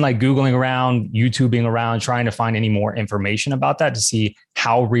I've been like Googling around, YouTubing around, trying to find any more information about that to see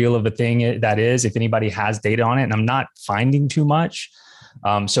how real of a thing that is, if anybody has data on it. And I'm not finding too much.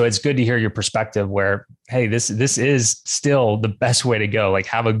 So it's good to hear your perspective where, hey, this is still the best way to go. Like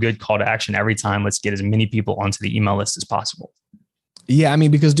have a good call to action every time. Let's get as many people onto the email list as possible. Yeah. I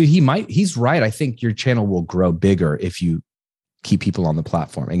mean, because dude, he's right. I think your channel will grow bigger if you keep people on the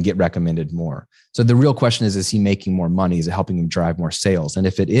platform and get recommended more. So the real question is he making more money? Is it helping him drive more sales? And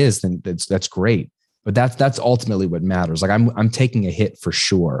if it is, then that's great. But that's ultimately what matters. Like I'm taking a hit for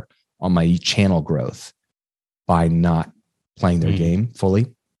sure on my channel growth by not playing their game fully,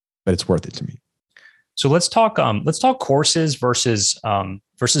 but it's worth it to me. So let's talk courses versus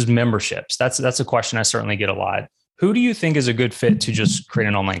memberships. That's a question I certainly get a lot. Who do you think is a good fit to just create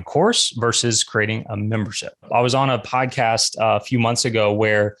an online course versus creating a membership? I was on a podcast a few months ago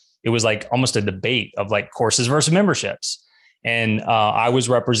where it was like almost a debate of like courses versus memberships. And I was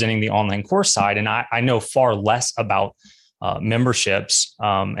representing the online course side, and I know far less about memberships.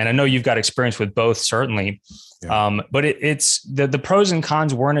 And I know you've got experience with both, certainly. Yeah. But it's the pros and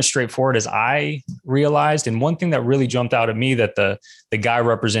cons weren't as straightforward as I realized. And one thing that really jumped out at me that the guy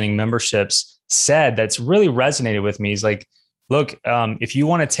representing memberships said that's really resonated with me is like, look, if you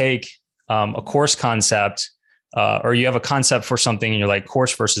want to take a course concept or you have a concept for something and you're like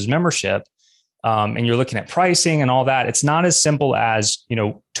course versus membership, and you're looking at pricing and all that, it's not as simple as,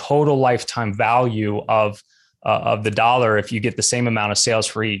 total lifetime value of the dollar if you get the same amount of sales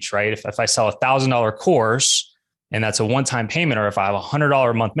for each, right? If I sell $1,000 course and that's a one-time payment, or if I have $100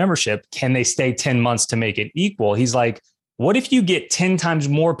 a month membership, can they stay 10 months to make it equal? He's like, what if you get 10 times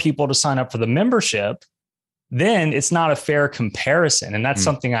more people to sign up for the membership? Then it's not a fair comparison. And that's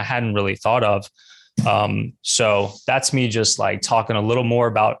something I hadn't really thought of. So that's me just like talking a little more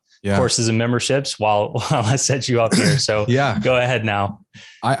about courses and memberships while I set you up here. So go ahead now.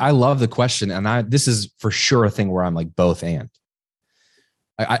 I love the question. And this is for sure a thing where I'm like both and.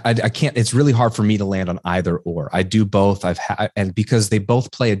 I can't, it's really hard for me to land on either or. I do both. And because they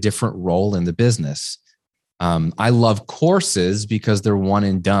both play a different role in the business. I love courses because they're one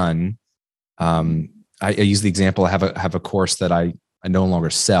and done. I use the example. I have a course that I no longer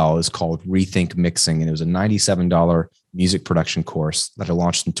sell. It's called Rethink Mixing. And it was a $97 music production course that I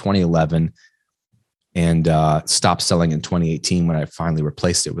launched in 2011. and stopped selling in 2018 when I finally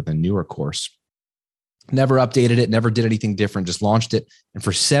replaced it with a newer course. Never updated it, never did anything different, just launched it. And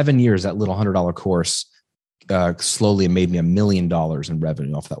for 7 years, that little $100 course slowly made me $1 million in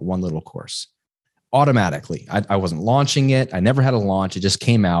revenue off that one little course automatically. I wasn't launching it. I never had a launch. It just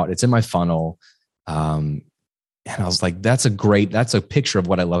came out. It's in my funnel. And I was like, that's a picture of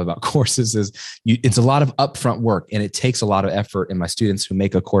what I love about courses is it's a lot of upfront work and it takes a lot of effort. And my students who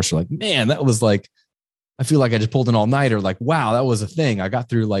make a course are like, man, that was like, I feel like I just pulled an all-nighter. Like, wow, that was a thing. I got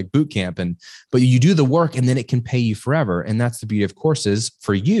through like boot camp but you do the work and then it can pay you forever. And that's the beauty of courses.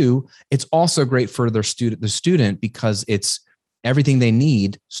 For you, it's also great for the student because it's everything they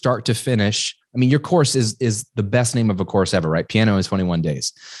need start to finish. I mean, your course is the best name of a course ever, right? Piano in 21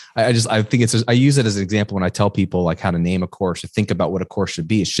 days. I think I use it as an example when I tell people like how to name a course or think about what a course should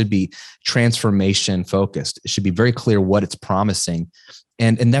be. It should be transformation focused. It should be very clear what it's promising.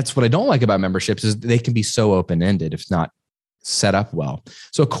 And that's what I don't like about memberships is they can be so open-ended if not set up well.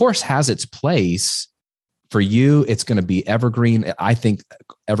 So a course has its place. For you, it's going to be evergreen. I think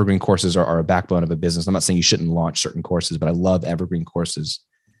evergreen courses are a backbone of a business. I'm not saying you shouldn't launch certain courses, but I love evergreen courses.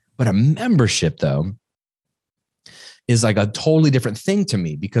 But a membership, though, is like a totally different thing to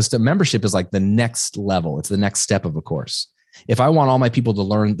me because the membership is like the next level. It's the next step of a course. If I want all my people to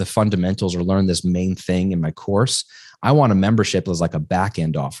learn the fundamentals or learn this main thing in my course, I want a membership as like a back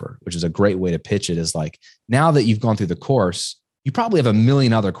end offer, which is a great way to pitch it is like, now that you've gone through the course, you probably have a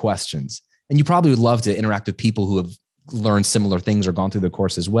million other questions. And you probably would love to interact with people who have learned similar things or gone through the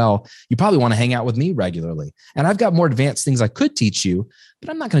course as well. You probably want to hang out with me regularly. And I've got more advanced things I could teach you, but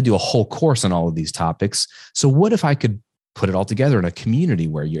I'm not going to do a whole course on all of these topics. So what if I could put it all together in a community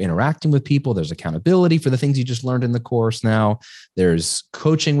where you're interacting with people? There's accountability for the things you just learned in the course now. There's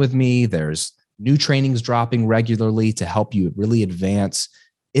coaching with me. There's new trainings dropping regularly to help you really advance.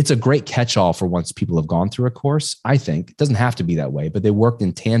 It's a great catch-all for once people have gone through a course. I think it doesn't have to be that way, but they worked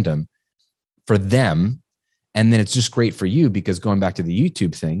in tandem for them. And then it's just great for you because going back to the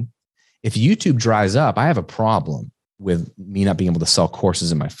YouTube thing, if YouTube dries up, I have a problem with me not being able to sell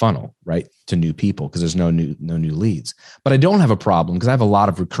courses in my funnel, right? To new people because there's no new leads. But I don't have a problem because I have a lot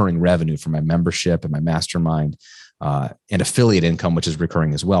of recurring revenue from my membership and my mastermind and affiliate income, which is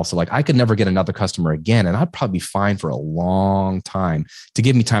recurring as well. So like I could never get another customer again. And I'd probably be fine for a long time to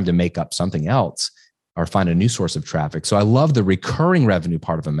give me time to make up something else or find a new source of traffic. So I love the recurring revenue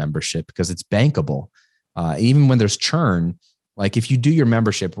part of a membership because it's bankable. Even when there's churn, like if you do your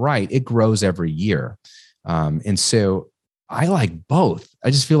membership right, it grows every year. And so I like both.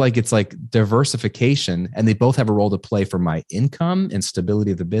 I just feel like it's like diversification and they both have a role to play for my income and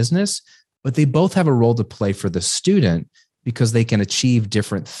stability of the business, but they both have a role to play for the student because they can achieve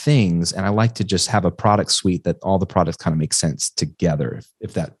different things. And I like to just have a product suite that all the products kind of make sense together,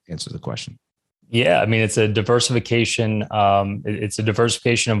 if that answers the question. Yeah, I mean, it's a diversification. It's a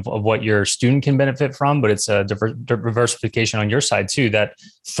diversification of what your student can benefit from, but it's a diversification on your side too. That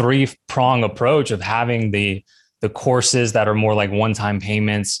 3-prong approach of having the courses that are more like one-time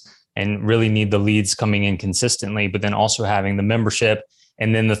payments and really need the leads coming in consistently, but then also having the membership.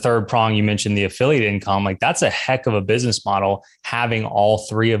 And then the third prong, you mentioned the affiliate income. Like that's a heck of a business model, having all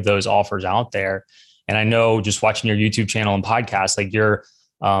 3 of those offers out there. And I know just watching your YouTube channel and podcast, like you're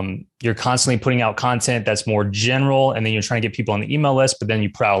constantly putting out content that's more general, and then you're trying to get people on the email list, but then you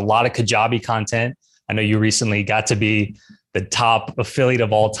put out a lot of Kajabi content. I know you recently got to be the top affiliate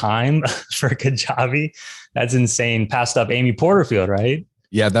of all time for Kajabi. That's insane. Passed up Amy Porterfield, right?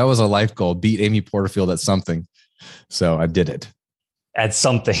 Yeah, that was a life goal. Beat Amy Porterfield at something. So I did it. At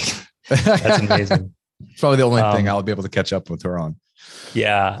something. That's amazing. It's probably the only thing I'll be able to catch up with her on.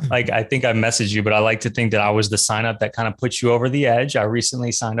 Yeah. Like I think I messaged you, but I like to think that I was the sign up that kind of puts you over the edge. I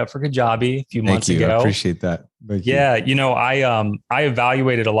recently signed up for Kajabi a few months ago. I appreciate that. Thank you. You know, I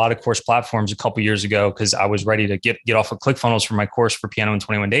evaluated a lot of course platforms a couple of years ago because I was ready to get off of ClickFunnels for my course for Piano in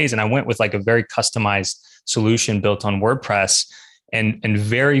 21 Days. And I went with like a very customized solution built on WordPress, and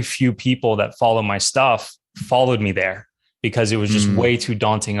very few people that follow my stuff followed me there because it was just way too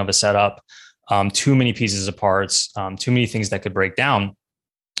daunting of a setup. Too many pieces of parts, too many things that could break down.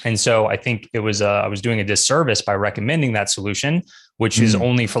 And so I think it was, I was doing a disservice by recommending that solution, which is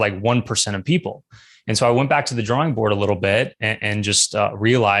only for like 1% of people. And so I went back to the drawing board a little bit and just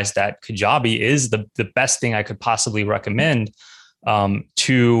realized that Kajabi is the best thing I could possibly recommend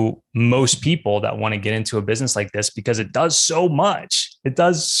to most people that want to get into a business like this, because it does so much. It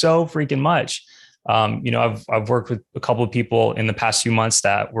does so freaking much. You know, I've worked with a couple of people in the past few months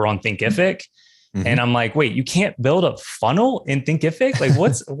that were on Thinkific, And I'm like, wait, you can't build a funnel in Thinkific? Like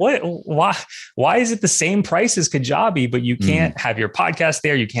why is it the same price as Kajabi, but you can't have your podcast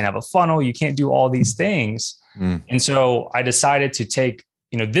there? You can't have a funnel. You can't do all these things. And so I decided to take,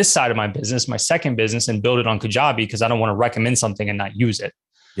 this side of my business, my second business, and build it on Kajabi because I don't want to recommend something and not use it.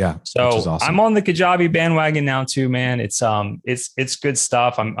 Yeah. So awesome. I'm on the Kajabi bandwagon now too, man. It's good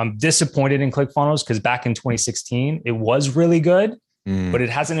stuff. I'm disappointed in ClickFunnels because back in 2016, it was really good, but it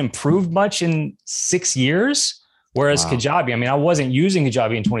hasn't improved much in 6 years. Whereas Kajabi, I mean, I wasn't using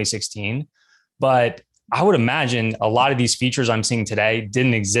Kajabi in 2016, but I would imagine a lot of these features I'm seeing today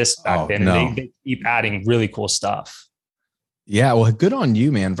didn't exist back then. No. And they keep adding really cool stuff. Yeah, well, good on you,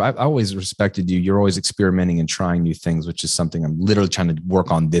 man. I always respected you. You're always experimenting and trying new things, which is something I'm literally trying to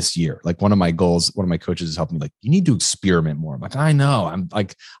work on this year. Like one of my goals, one of my coaches is helping me like, you need to experiment more. I'm like, I know.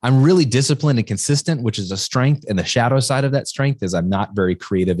 I'm really disciplined and consistent, which is a strength. And the shadow side of that strength is I'm not very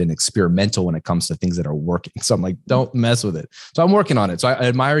creative and experimental when it comes to things that are working. So I'm like, don't mess with it. So I'm working on it. So I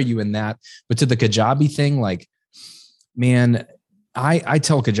admire you in that. But to the Kajabi thing, like, man, I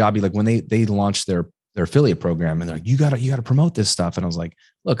tell Kajabi, like when they launched their affiliate program and they're like, you gotta promote this stuff. And I was like,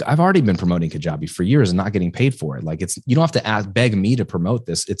 look, I've already been promoting Kajabi for years and not getting paid for it. Like you don't have to beg me to promote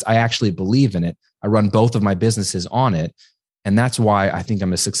this. I actually believe in it. I run both of my businesses on it. And that's why I think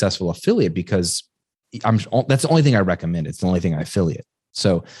I'm a successful affiliate because that's the only thing I recommend. It's the only thing I affiliate.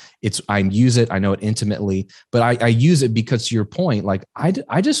 So I use it. I know it intimately, but I use it because to your point, like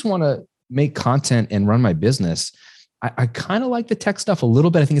I just want to make content and run my business. I kind of like the tech stuff a little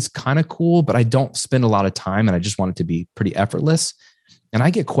bit. I think it's kind of cool, but I don't spend a lot of time and I just want it to be pretty effortless. And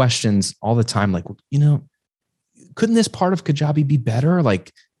I get questions all the time like, couldn't this part of Kajabi be better?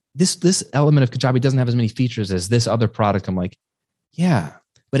 Like this element of Kajabi doesn't have as many features as this other product. I'm like, yeah,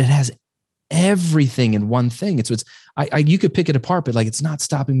 but it has everything in one thing. You could pick it apart, but like, it's not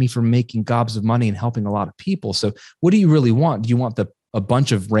stopping me from making gobs of money and helping a lot of people. So what do you really want? Do you want a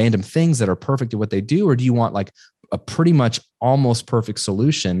bunch of random things that are perfect at what they do? Or do you want like a pretty much almost perfect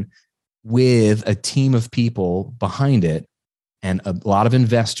solution with a team of people behind it and a lot of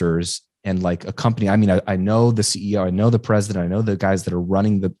investors and like a company? I mean, I know the CEO, I know the president, I know the guys that are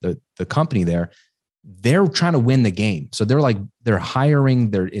running the company there. They're trying to win the game. So they're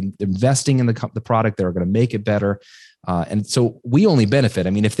hiring, they're investing in the product. They're going to make it better. And so we only benefit. I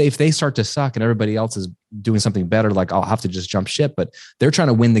mean, if they start to suck and everybody else is doing something better, like I'll have to just jump ship, but they're trying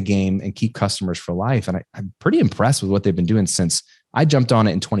to win the game and keep customers for life. And I'm pretty impressed with what they've been doing since I jumped on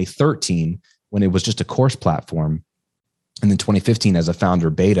it in 2013 when it was just a course platform. And then 2015 as a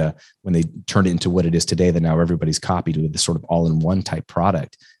founder beta, when they turned it into what it is today, that now everybody's copied with this sort of all-in-one type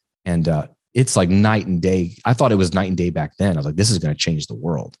product. And it's like night and day. I thought it was night and day back then. I was like, this is going to change the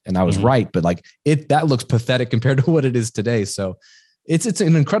world. And I was right, but like that looks pathetic compared to what it is today. So it's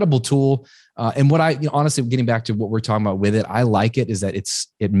an incredible tool. And what honestly, getting back to what we're talking about with it, I like it is that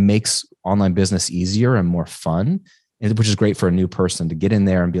it makes online business easier and more fun, which is great for a new person to get in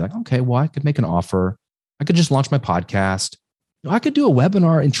there and be like, okay, well, I could make an offer. I could just launch my podcast. I could do a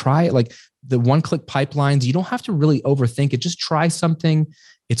webinar and try it. Like the one-click pipelines, you don't have to really overthink it. Just try something.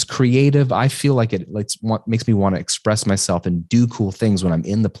 It's creative. I feel like it makes me want to express myself and do cool things when I'm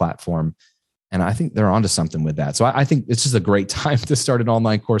in the platform. And I think they're onto something with that. So I think it's just a great time to start an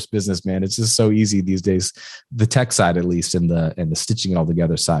online course business, man. It's just so easy these days, the tech side, at least, and the stitching it all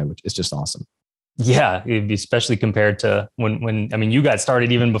together side, which is just awesome. Yeah, especially compared to when I mean, you got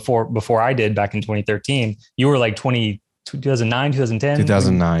started even before I did back in 2013. You were like 2009, 2010?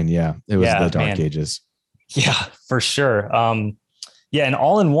 2009. Yeah. It was the dark ages. Yeah, for sure. Yeah. And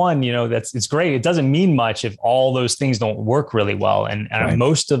all in one, it's great. It doesn't mean much if all those things don't work really well. And right.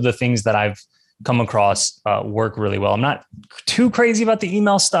 Most of the things that I've come across work really well. I'm not too crazy about the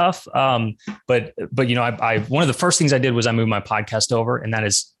email stuff. But I one of the first things I did was I moved my podcast over, and that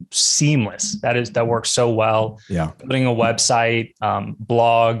is seamless. That works so well. Yeah. Building a website,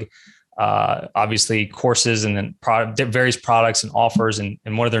 blog, obviously courses, and then various products and offers. And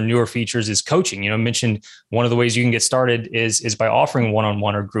one of their newer features is coaching. I mentioned one of the ways you can get started is by offering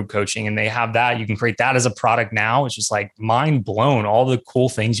one-on-one or group coaching. And they have that. You can create that as a product now. It's just like mind blown, all the cool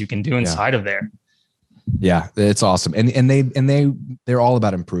things you can do inside of there. Yeah, it's awesome. And they're all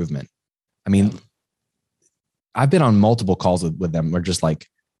about improvement. I mean, I've been on multiple calls with them. We're just like,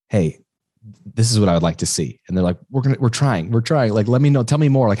 hey, this is what I would like to see. And they're like, we're trying. Like, let me know, tell me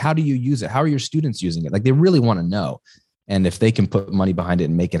more. Like, how do you use it? How are your students using it? Like, they really want to know. And if they can put money behind it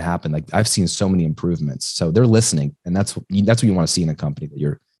and make it happen, like I've seen so many improvements. So they're listening. And that's what you want to see in a company that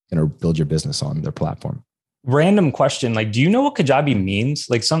you're going to build your business on their platform. Random question. Like, do you know what Kajabi means?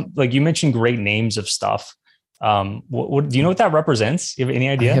 Like you mentioned great names of stuff. What do you know what that represents? You have any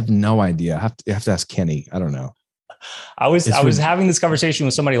I idea? have no idea. I have to ask Kenny. I don't know. I was having this conversation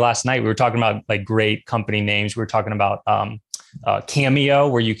with somebody last night. We were talking about like great company names. We were talking about Cameo,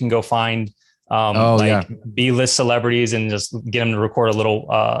 where you can go find like B-list celebrities and just get them to record a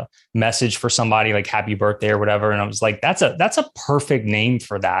little message for somebody like happy birthday or whatever. And I was like, that's a perfect name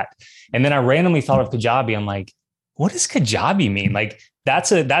for that. And then I randomly thought of Kajabi. I'm like, what does Kajabi mean? Like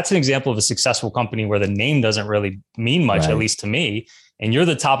that's an example of a successful company where the name doesn't really mean much, at least to me. And you're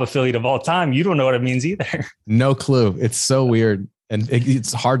the top affiliate of all time. You don't know what it means either. No clue. It's so weird. And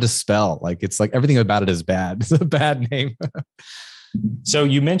it's hard to spell. Like, it's like everything about it is bad. It's a bad name. So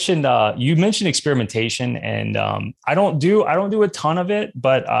you mentioned experimentation, and I don't do a ton of it,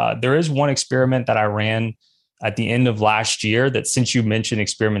 but there is one experiment that I ran at the end of last year that, since you mentioned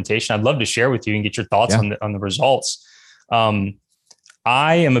experimentation, I'd love to share with you and get your thoughts on the results.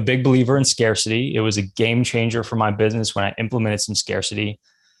 I am a big believer in scarcity. It was a game changer for my business when I implemented some scarcity.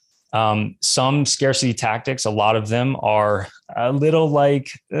 Some scarcity tactics, a lot of them are a little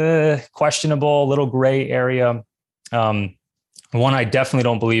like questionable, a little gray area. One I definitely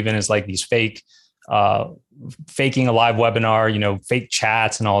don't believe in is like these faking a live webinar, fake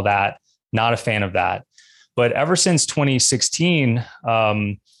chats and all that. Not a fan of that. But ever since 2016,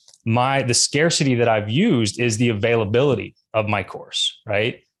 the scarcity that I've used is the availability of my course,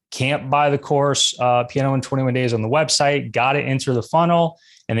 right? Can't buy the course, Piano in 21 Days on the website, got to enter the funnel.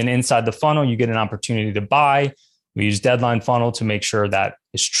 And then inside the funnel, you get an opportunity to buy. We use deadline funnel to make sure that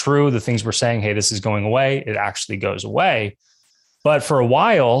it's true. The things we're saying, hey, this is going away, it actually goes away. But for a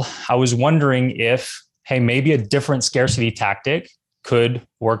while, I was wondering if, hey, maybe a different scarcity tactic could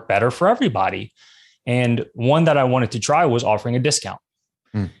work better for everybody. And one that I wanted to try was offering a discount.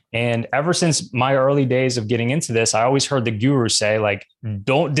 And ever since my early days of getting into this, I always heard the guru say, like,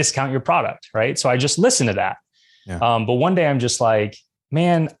 don't discount your product, right? So I just listened to that. Yeah. But one day I'm just like,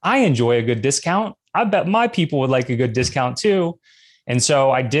 man, I enjoy a good discount. I bet my people would like a good discount too. And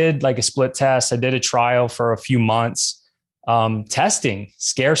so I did like a split test. I did a trial for a few months, testing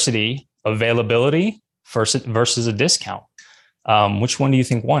scarcity, availability versus a discount. Which one do you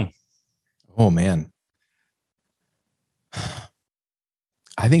think won? Oh, man.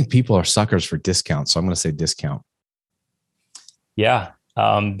 I think people are suckers for discounts. So I'm going to say discount. Yeah,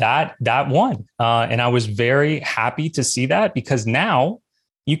 that won. And I was very happy to see that, because now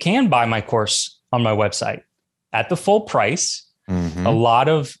you can buy my course on my website at the full price. Mm-hmm. A lot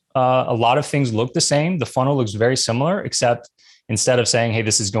of things look the same. The funnel looks very similar, except instead of saying, hey,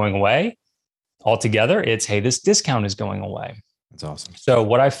 this is going away altogether, it's, hey, this discount is going away. That's awesome. So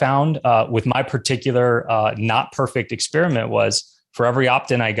what I found with my particular not perfect experiment was, for every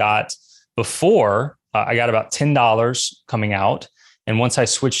opt-in I got before, I got about $10 coming out. And once I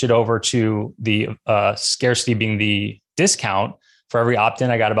switched it over to the scarcity being the discount, for every opt-in,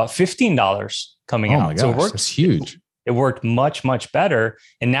 I got about $15 coming out. Oh my gosh, so it worked, that's huge. It worked much, much better.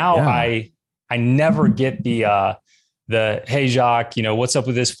 And now I never get the hey, Jacques, what's up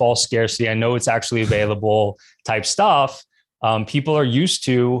with this false scarcity? I know it's actually available type stuff. People are used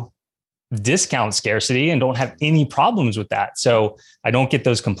to discount scarcity and don't have any problems with that. So I don't get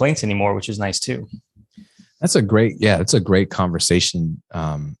those complaints anymore, which is nice too. That's a great conversation.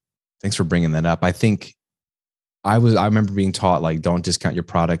 Thanks for bringing that up. I think I remember being taught, like, don't discount your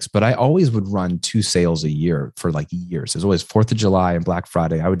products, but I always would run 2 sales a year for like years. There's always 4th of July and Black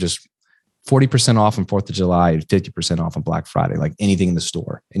Friday. I would just 40% off on 4th of July, 50% off on Black Friday, like anything in the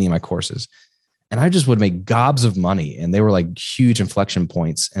store, any of my courses. And I just would make gobs of money, and they were like huge inflection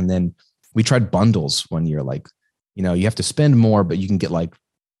points. And then we tried bundles one year, like, you have to spend more, but you can get like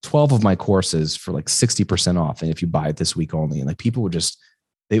 12 of my courses for like 60% off. And if you buy it this week only, and like people would just,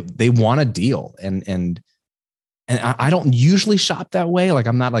 they want a deal. And I don't usually shop that way. Like,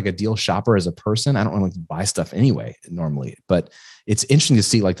 I'm not like a deal shopper as a person. I don't want to buy stuff anyway, normally, but it's interesting to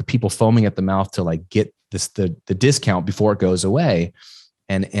see like the people foaming at the mouth to like get the discount before it goes away.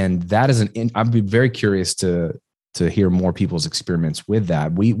 And that is I'd be very curious to hear more people's experiments with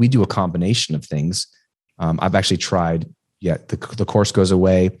that. We do a combination of things. I've actually tried, the course goes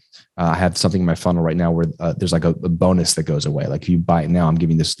away. I have something in my funnel right now where there's like a bonus that goes away. Like, if you buy it now, I'm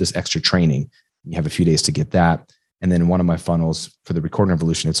giving this extra training. You have a few days to get that. And then one of my funnels for the Recording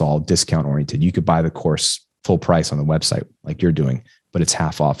Revolution, it's all discount oriented. You could buy the course full price on the website like you're doing, but it's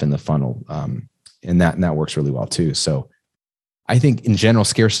half off in the funnel. And that works really well too. So I think in general,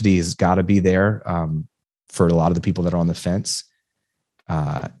 scarcity has got to be there for a lot of the people that are on the fence.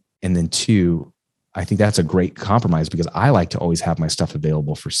 And then 2, I think that's a great compromise, because I like to always have my stuff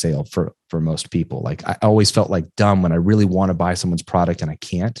available for sale for most people. Like, I always felt like dumb when I really want to buy someone's product and I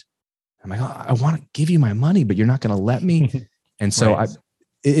can't. I'm like, oh, I want to give you my money, but you're not going to let me. And so Right.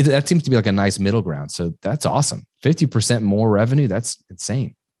 that seems to be like a nice middle ground. So that's awesome. 50% more revenue. That's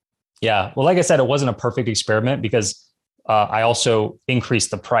insane. Yeah. Well, like I said, it wasn't a perfect experiment because I also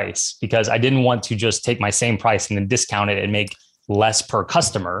increased the price because I didn't want to just take my same price and then discount it and make less per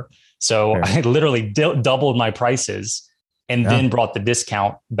customer. So Fair. I literally doubled my prices and Yeah. then brought the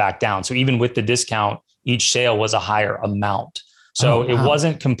discount back down. So even with the discount, each sale was a higher amount. So Oh, it wow.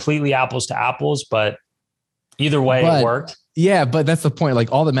 wasn't completely apples to apples, but either way, it But worked. yeah, but that's the point.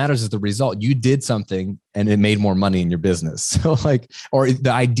 Like all that matters is the result. You did something and it made more money in your business. So like, or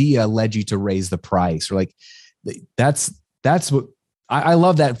the idea led you to raise the price or like, that's what I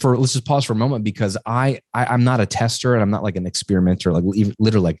love that for. Let's just pause for a moment because I'm not a tester and I'm not like an experimenter. Like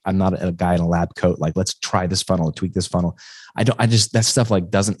literally, like I'm not a guy in a lab coat. Like let's try this funnel, tweak this funnel. I just that stuff like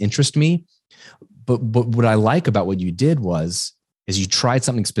doesn't interest me. But what I like about what you did is you tried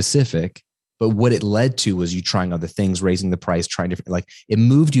something specific, but what it led to was you trying other things, raising the price, trying different, like it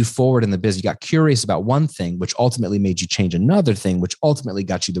moved you forward in the business. You got curious about one thing, which ultimately made you change another thing, which ultimately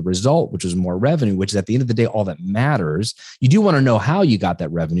got you the result, which was more revenue, which is at the end of the day, all that matters. You do want to know how you got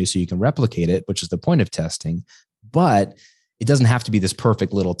that revenue so you can replicate it, which is the point of testing. But it doesn't have to be this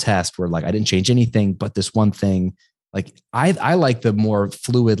perfect little test where like, I didn't change anything, but this one thing. Like I like the more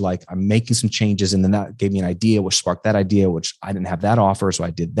fluid, like I'm making some changes and then that gave me an idea, which sparked that idea, which I didn't have that offer. So I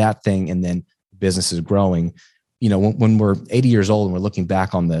did that thing. And then business is growing. You know, when we're 80 years old and we're looking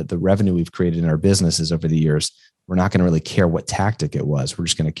back on the revenue we've created in our businesses over the years, we're not going to really care what tactic it was. We're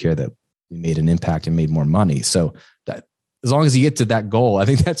just going to care that we made an impact and made more money. So that as long as you get to that goal, I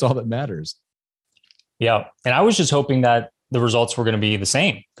think that's all that matters. Yeah. And I was just hoping that the results were going to be the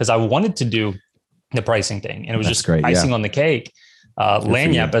same because I wanted to do the pricing thing. And it was That's just great. icing Yeah. on the cake,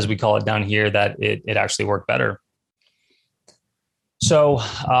 lanyap, as we call it down here, that it actually worked better. So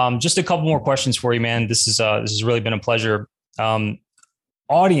just a couple more questions for you, man. This has really been a pleasure.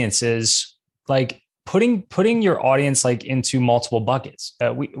 Audiences, like putting your audience like into multiple buckets.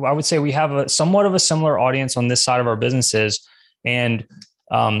 I would say we have a somewhat of a similar audience on this side of our businesses. And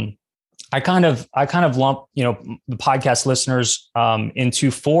I kind of lump, the podcast listeners into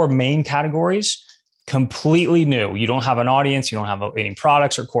four main categories. Completely new. You don't have an audience. You don't have any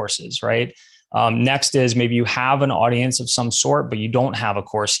products or courses, right? Next is maybe you have an audience of some sort, but you don't have a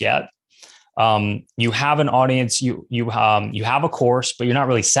course yet. You have an audience. You have a course, but you're not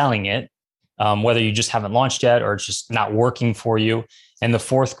really selling it. Whether you just haven't launched yet or it's just not working for you. And the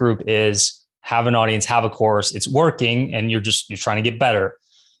fourth group is have an audience, have a course, it's working, and you're trying to get better.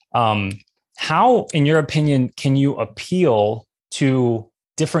 How, in your opinion, can you appeal to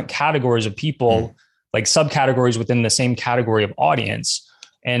different categories of people, like subcategories within the same category of audience?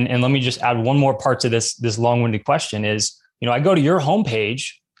 And let me just add one more part to this long-winded question is, I go to your homepage,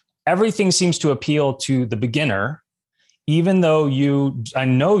 everything seems to appeal to the beginner, even though I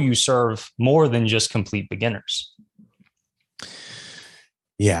know you serve more than just complete beginners.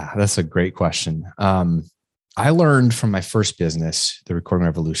 Yeah, that's a great question. I learned from my first business, the Recording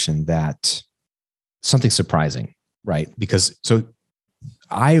Revolution, that something surprising, right? Because so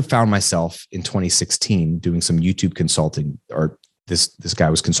I found myself in 2016 doing some YouTube consulting, or this guy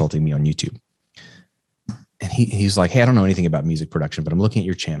was consulting me on YouTube. And he's like, hey, I don't know anything about music production, but I'm looking at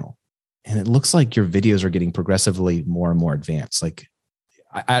your channel and it looks like your videos are getting progressively more and more advanced. Like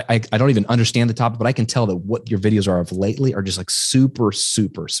I don't even understand the topic, but I can tell that what your videos are of lately are just like super,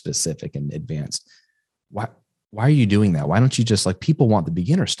 super specific and advanced. Why are you doing that? Why don't you just like, people want the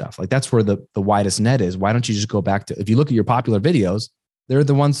beginner stuff. Like that's where the widest net is. Why don't you just go back to, if you look at your popular videos, they're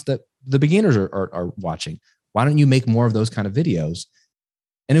the ones that the beginners are watching. Why don't you make more of those kind of videos?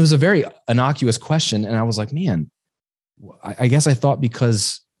 And it was a very innocuous question. And I was like, man, I guess I thought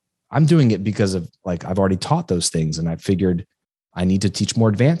because I'm doing it because of like, I've already taught those things and I figured I need to teach more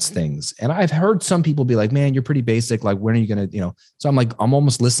advanced things. And I've heard some people be like, man, you're pretty basic. Like, when are you going to, so I'm like, I'm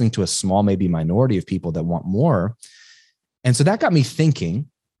almost listening to a small, maybe minority of people that want more. And so that got me thinking.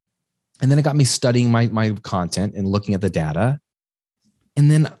 And then it got me studying my content and looking at the data. And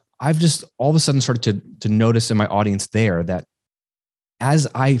then I've just all of a sudden started to notice in my audience there that as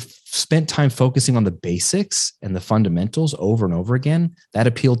I spent time focusing on the basics and the fundamentals over and over again, that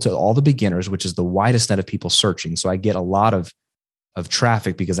appealed to all the beginners, which is the widest net of people searching. So I get a lot of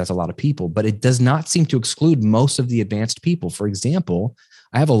traffic because that's a lot of people, but it does not seem to exclude most of the advanced people. For example,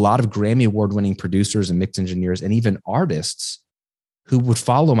 I have a lot of Grammy award-winning producers and mix engineers and even artists who would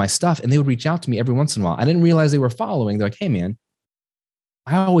follow my stuff and they would reach out to me every once in a while. I didn't realize they were following. They're like, hey man,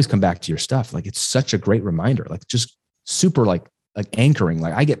 I always come back to your stuff. Like, it's such a great reminder, like just super like anchoring.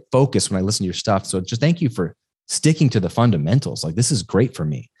 Like I get focused when I listen to your stuff. So just thank you for sticking to the fundamentals. Like, this is great for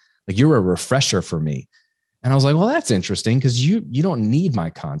me. Like you're a refresher for me. And I was like, well, that's interesting because you don't need my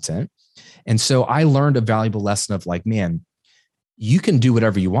content. And so I learned a valuable lesson of like, man, you can do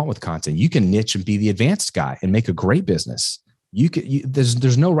whatever you want with content. You can niche and be the advanced guy and make a great business.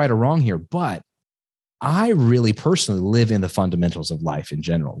 There's no right or wrong here, but I really personally live in the fundamentals of life in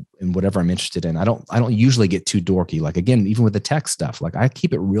general and whatever I'm interested in. I don't usually get too dorky. Like again, even with the tech stuff, like I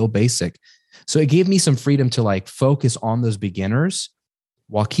keep it real basic. So it gave me some freedom to like focus on those beginners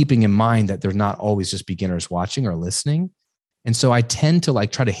while keeping in mind that they're not always just beginners watching or listening. And so I tend to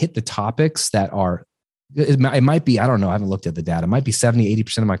like try to hit the topics that are, it might be, I don't know, I haven't looked at the data. It might be 70,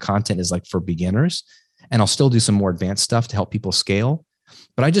 80% of my content is like for beginners, and I'll still do some more advanced stuff to help people scale.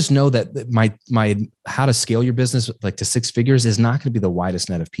 But I just know that my how to scale your business like to 6 figures is not going to be the widest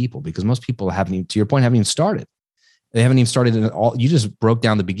net of people, because most people haven't even, to your point, haven't even started. They haven't even started at all. You just broke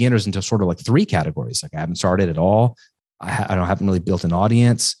down the beginners into sort of like 3 categories. Like I haven't started at all. I haven't really built an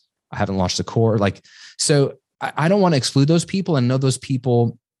audience. I haven't launched a core. Like, so I don't want to exclude those people, and know those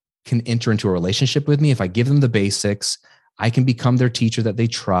people can enter into a relationship with me. If I give them the basics, I can become their teacher that they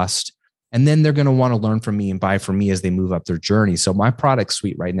trust. And then they're going to want to learn from me and buy from me as they move up their journey. So my product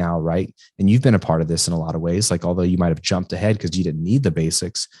suite right now, right? And you've been a part of this in a lot of ways, like, although you might have jumped ahead because you didn't need the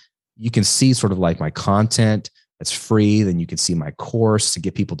basics, you can see sort of like my content that's free. Then you can see my course to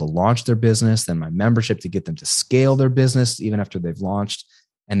get people to launch their business, then my membership to get them to scale their business even after they've launched,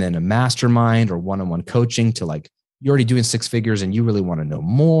 and then a mastermind or one-on-one coaching to like, you're already doing 6 figures and you really want to know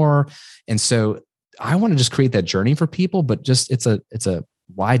more. And so I want to just create that journey for people, but just it's a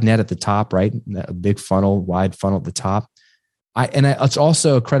wide net at the top, right? A big funnel, wide funnel at the top. It's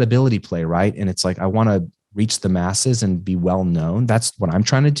also a credibility play, right? And it's like, I want to reach the masses and be well known. That's what I'm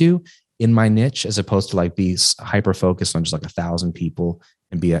trying to do in my niche, as opposed to like be hyper focused on just like 1,000 people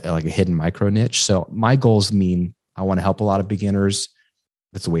and be like a hidden micro niche. So my goals mean I want to help a lot of beginners.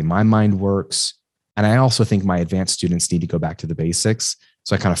 That's the way my mind works. And I also think my advanced students need to go back to the basics.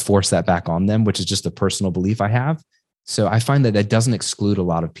 So I kind of force that back on them, which is just a personal belief I have. So I find that doesn't exclude a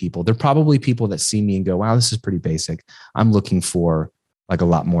lot of people. There are probably people that see me and go, wow, this is pretty basic. I'm looking for like a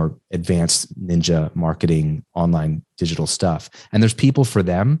lot more advanced ninja marketing, online digital stuff. And there's people for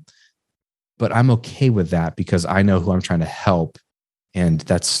them, but I'm okay with that because I know who I'm trying to help. And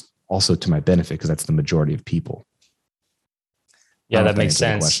that's also to my benefit because that's the majority of people. Yeah, that makes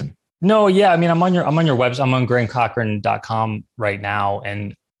sense. No, yeah. I mean, I'm on your website. I'm on grantcochrane.com right now.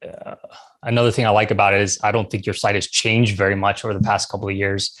 And another thing I like about it is I don't think your site has changed very much over the past couple of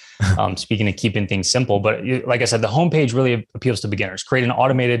years. Speaking of keeping things simple, but like I said, the homepage really appeals to beginners. Create an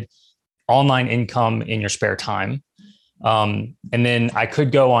automated online income in your spare time. And then I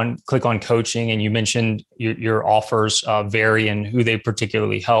could click on coaching, and you mentioned your offers vary in who they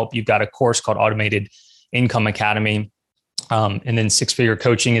particularly help. You've got a course called Automated Income Academy. And then 6-figure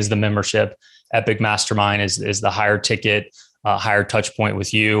coaching is the membership. Epic Mastermind is the higher ticket, higher touch point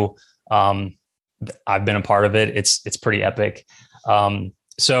with you. I've been a part of it. It's pretty epic.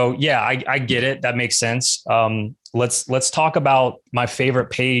 So yeah, I get it. That makes sense. Let's talk about my favorite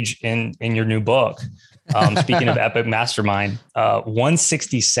page in your new book. Speaking of Epic Mastermind,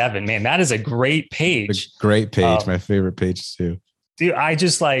 167, man, that is a great page. Great page. My favorite page too. Dude, I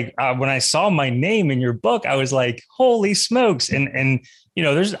just like, when I saw my name in your book, I was like, holy smokes. And you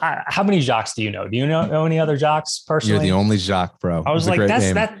know, there's how many Jacques do you know? Do you know any other Jacques personally? You're the only Jacques, bro. I was like,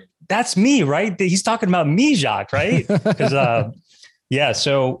 that's me, right? He's talking about me, Jacques, right? Because yeah.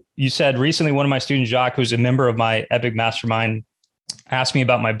 So you said recently one of my students, Jacques, who's a member of my Epic Mastermind, asked me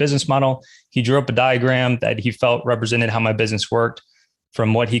about my business model. He drew up a diagram that he felt represented how my business worked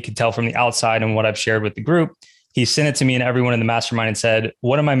from what he could tell from the outside and what I've shared with the group. He sent it to me and everyone in the mastermind and said,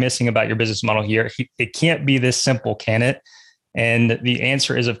 what am I missing about your business model here? It can't be this simple, can it? And the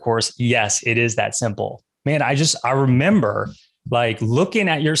answer is, of course, yes, it is that simple. Man, I remember like looking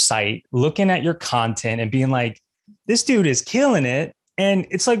at your site, looking at your content and being like, this dude is killing it. And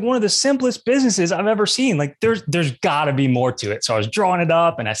it's like one of the simplest businesses I've ever seen. Like there's gotta be more to it. So I was drawing it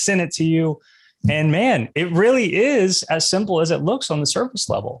up and I sent it to you, and man, it really is as simple as it looks on the surface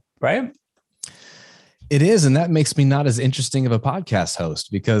level, right? It is. And that makes me not as interesting of a podcast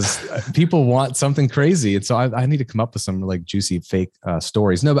host because people want something crazy. And so I need to come up with some like juicy fake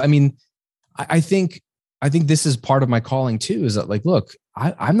stories. No, but I mean, I think this is part of my calling too, is that like, look,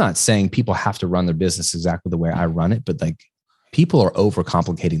 I'm not saying people have to run their business exactly the way I run it, but like people are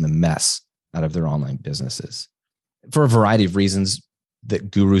overcomplicating the mess out of their online businesses for a variety of reasons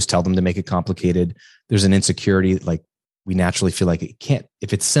that gurus tell them to make it complicated. There's an insecurity, like, we naturally feel like it can't,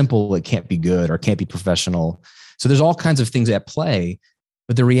 if it's simple, it can't be good or can't be professional. So there's all kinds of things at play,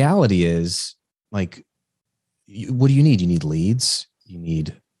 but the reality is like, what do you need? You need leads. You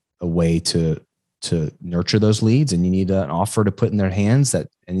need a way to nurture those leads, and you need an offer to put in their hands, and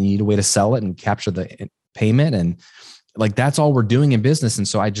you need a way to sell it and capture the payment. And like, that's all we're doing in business. And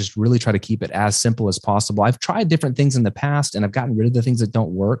so I just really try to keep it as simple as possible. I've tried different things in the past and I've gotten rid of the things that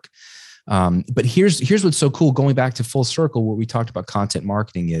don't work. But here's what's so cool, going back to full circle, what we talked about content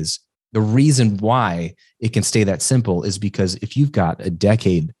marketing, is the reason why it can stay that simple is because if you've got a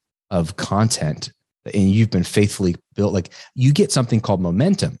decade of content and you've been faithfully built, like, you get something called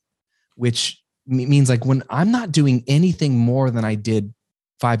momentum, which means like, when I'm not doing anything more than I did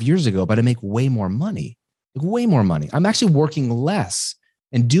 5 years ago, but I make way more money, way more money. I'm actually working less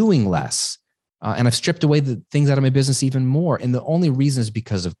and doing less. And I've stripped away the things out of my business even more. And the only reason is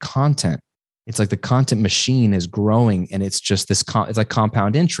because of content. It's like the content machine is growing, and it's just this, it's like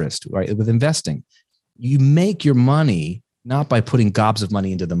compound interest, right? With investing, you make your money not by putting gobs of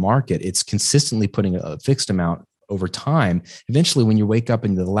money into the market. It's consistently putting a fixed amount over time. Eventually, when you wake up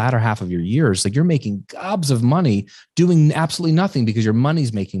in the latter half of your years, like, you're making gobs of money doing absolutely nothing because your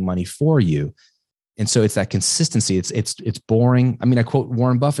money's making money for you. And so it's that consistency. It's boring. I mean, I quote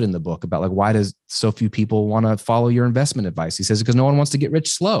Warren Buffett in the book about, like, why does so few people want to follow your investment advice? He says, because no one wants to get rich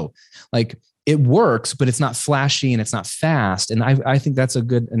slow. Like, it works, but it's not flashy and it's not fast. And I think that's a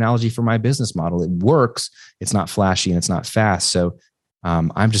good analogy for my business model. It works. It's not flashy and it's not fast. So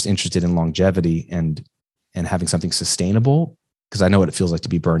I'm just interested in longevity and having something sustainable, because I know what it feels like to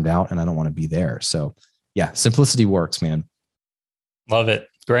be burned out and I don't want to be there. So yeah, simplicity works, man. Love it.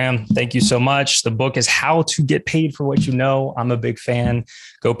 Graham, thank you so much. The book is How to Get Paid for What You Know. I'm a big fan.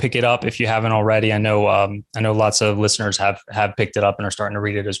 Go pick it up if you haven't already. I know lots of listeners have picked it up and are starting to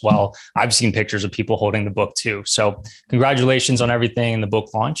read it as well. I've seen pictures of people holding the book too. So congratulations on everything in the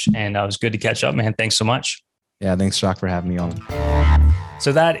book launch. And it was good to catch up, man. Thanks so much. Yeah, thanks, Jacques, for having me on.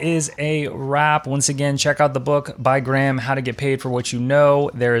 So that is a wrap. Once again, check out the book by Graham, How to Get Paid for What You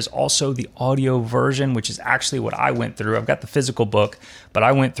Know. There is also the audio version, which is actually what I went through. I've got the physical book, but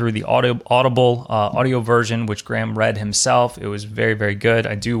I went through the audible audio version, which Graham read himself. It was very, very good.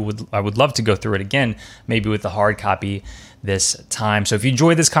 I would love to go through it again, maybe with the hard copy this time. So if you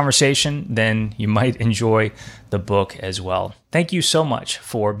enjoy this conversation, then you might enjoy the book as well. Thank you so much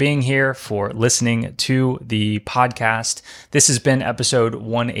for being here, for listening to the podcast. This has been episode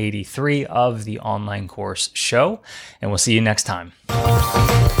 183 of the Online Course Show, and we'll see you next time.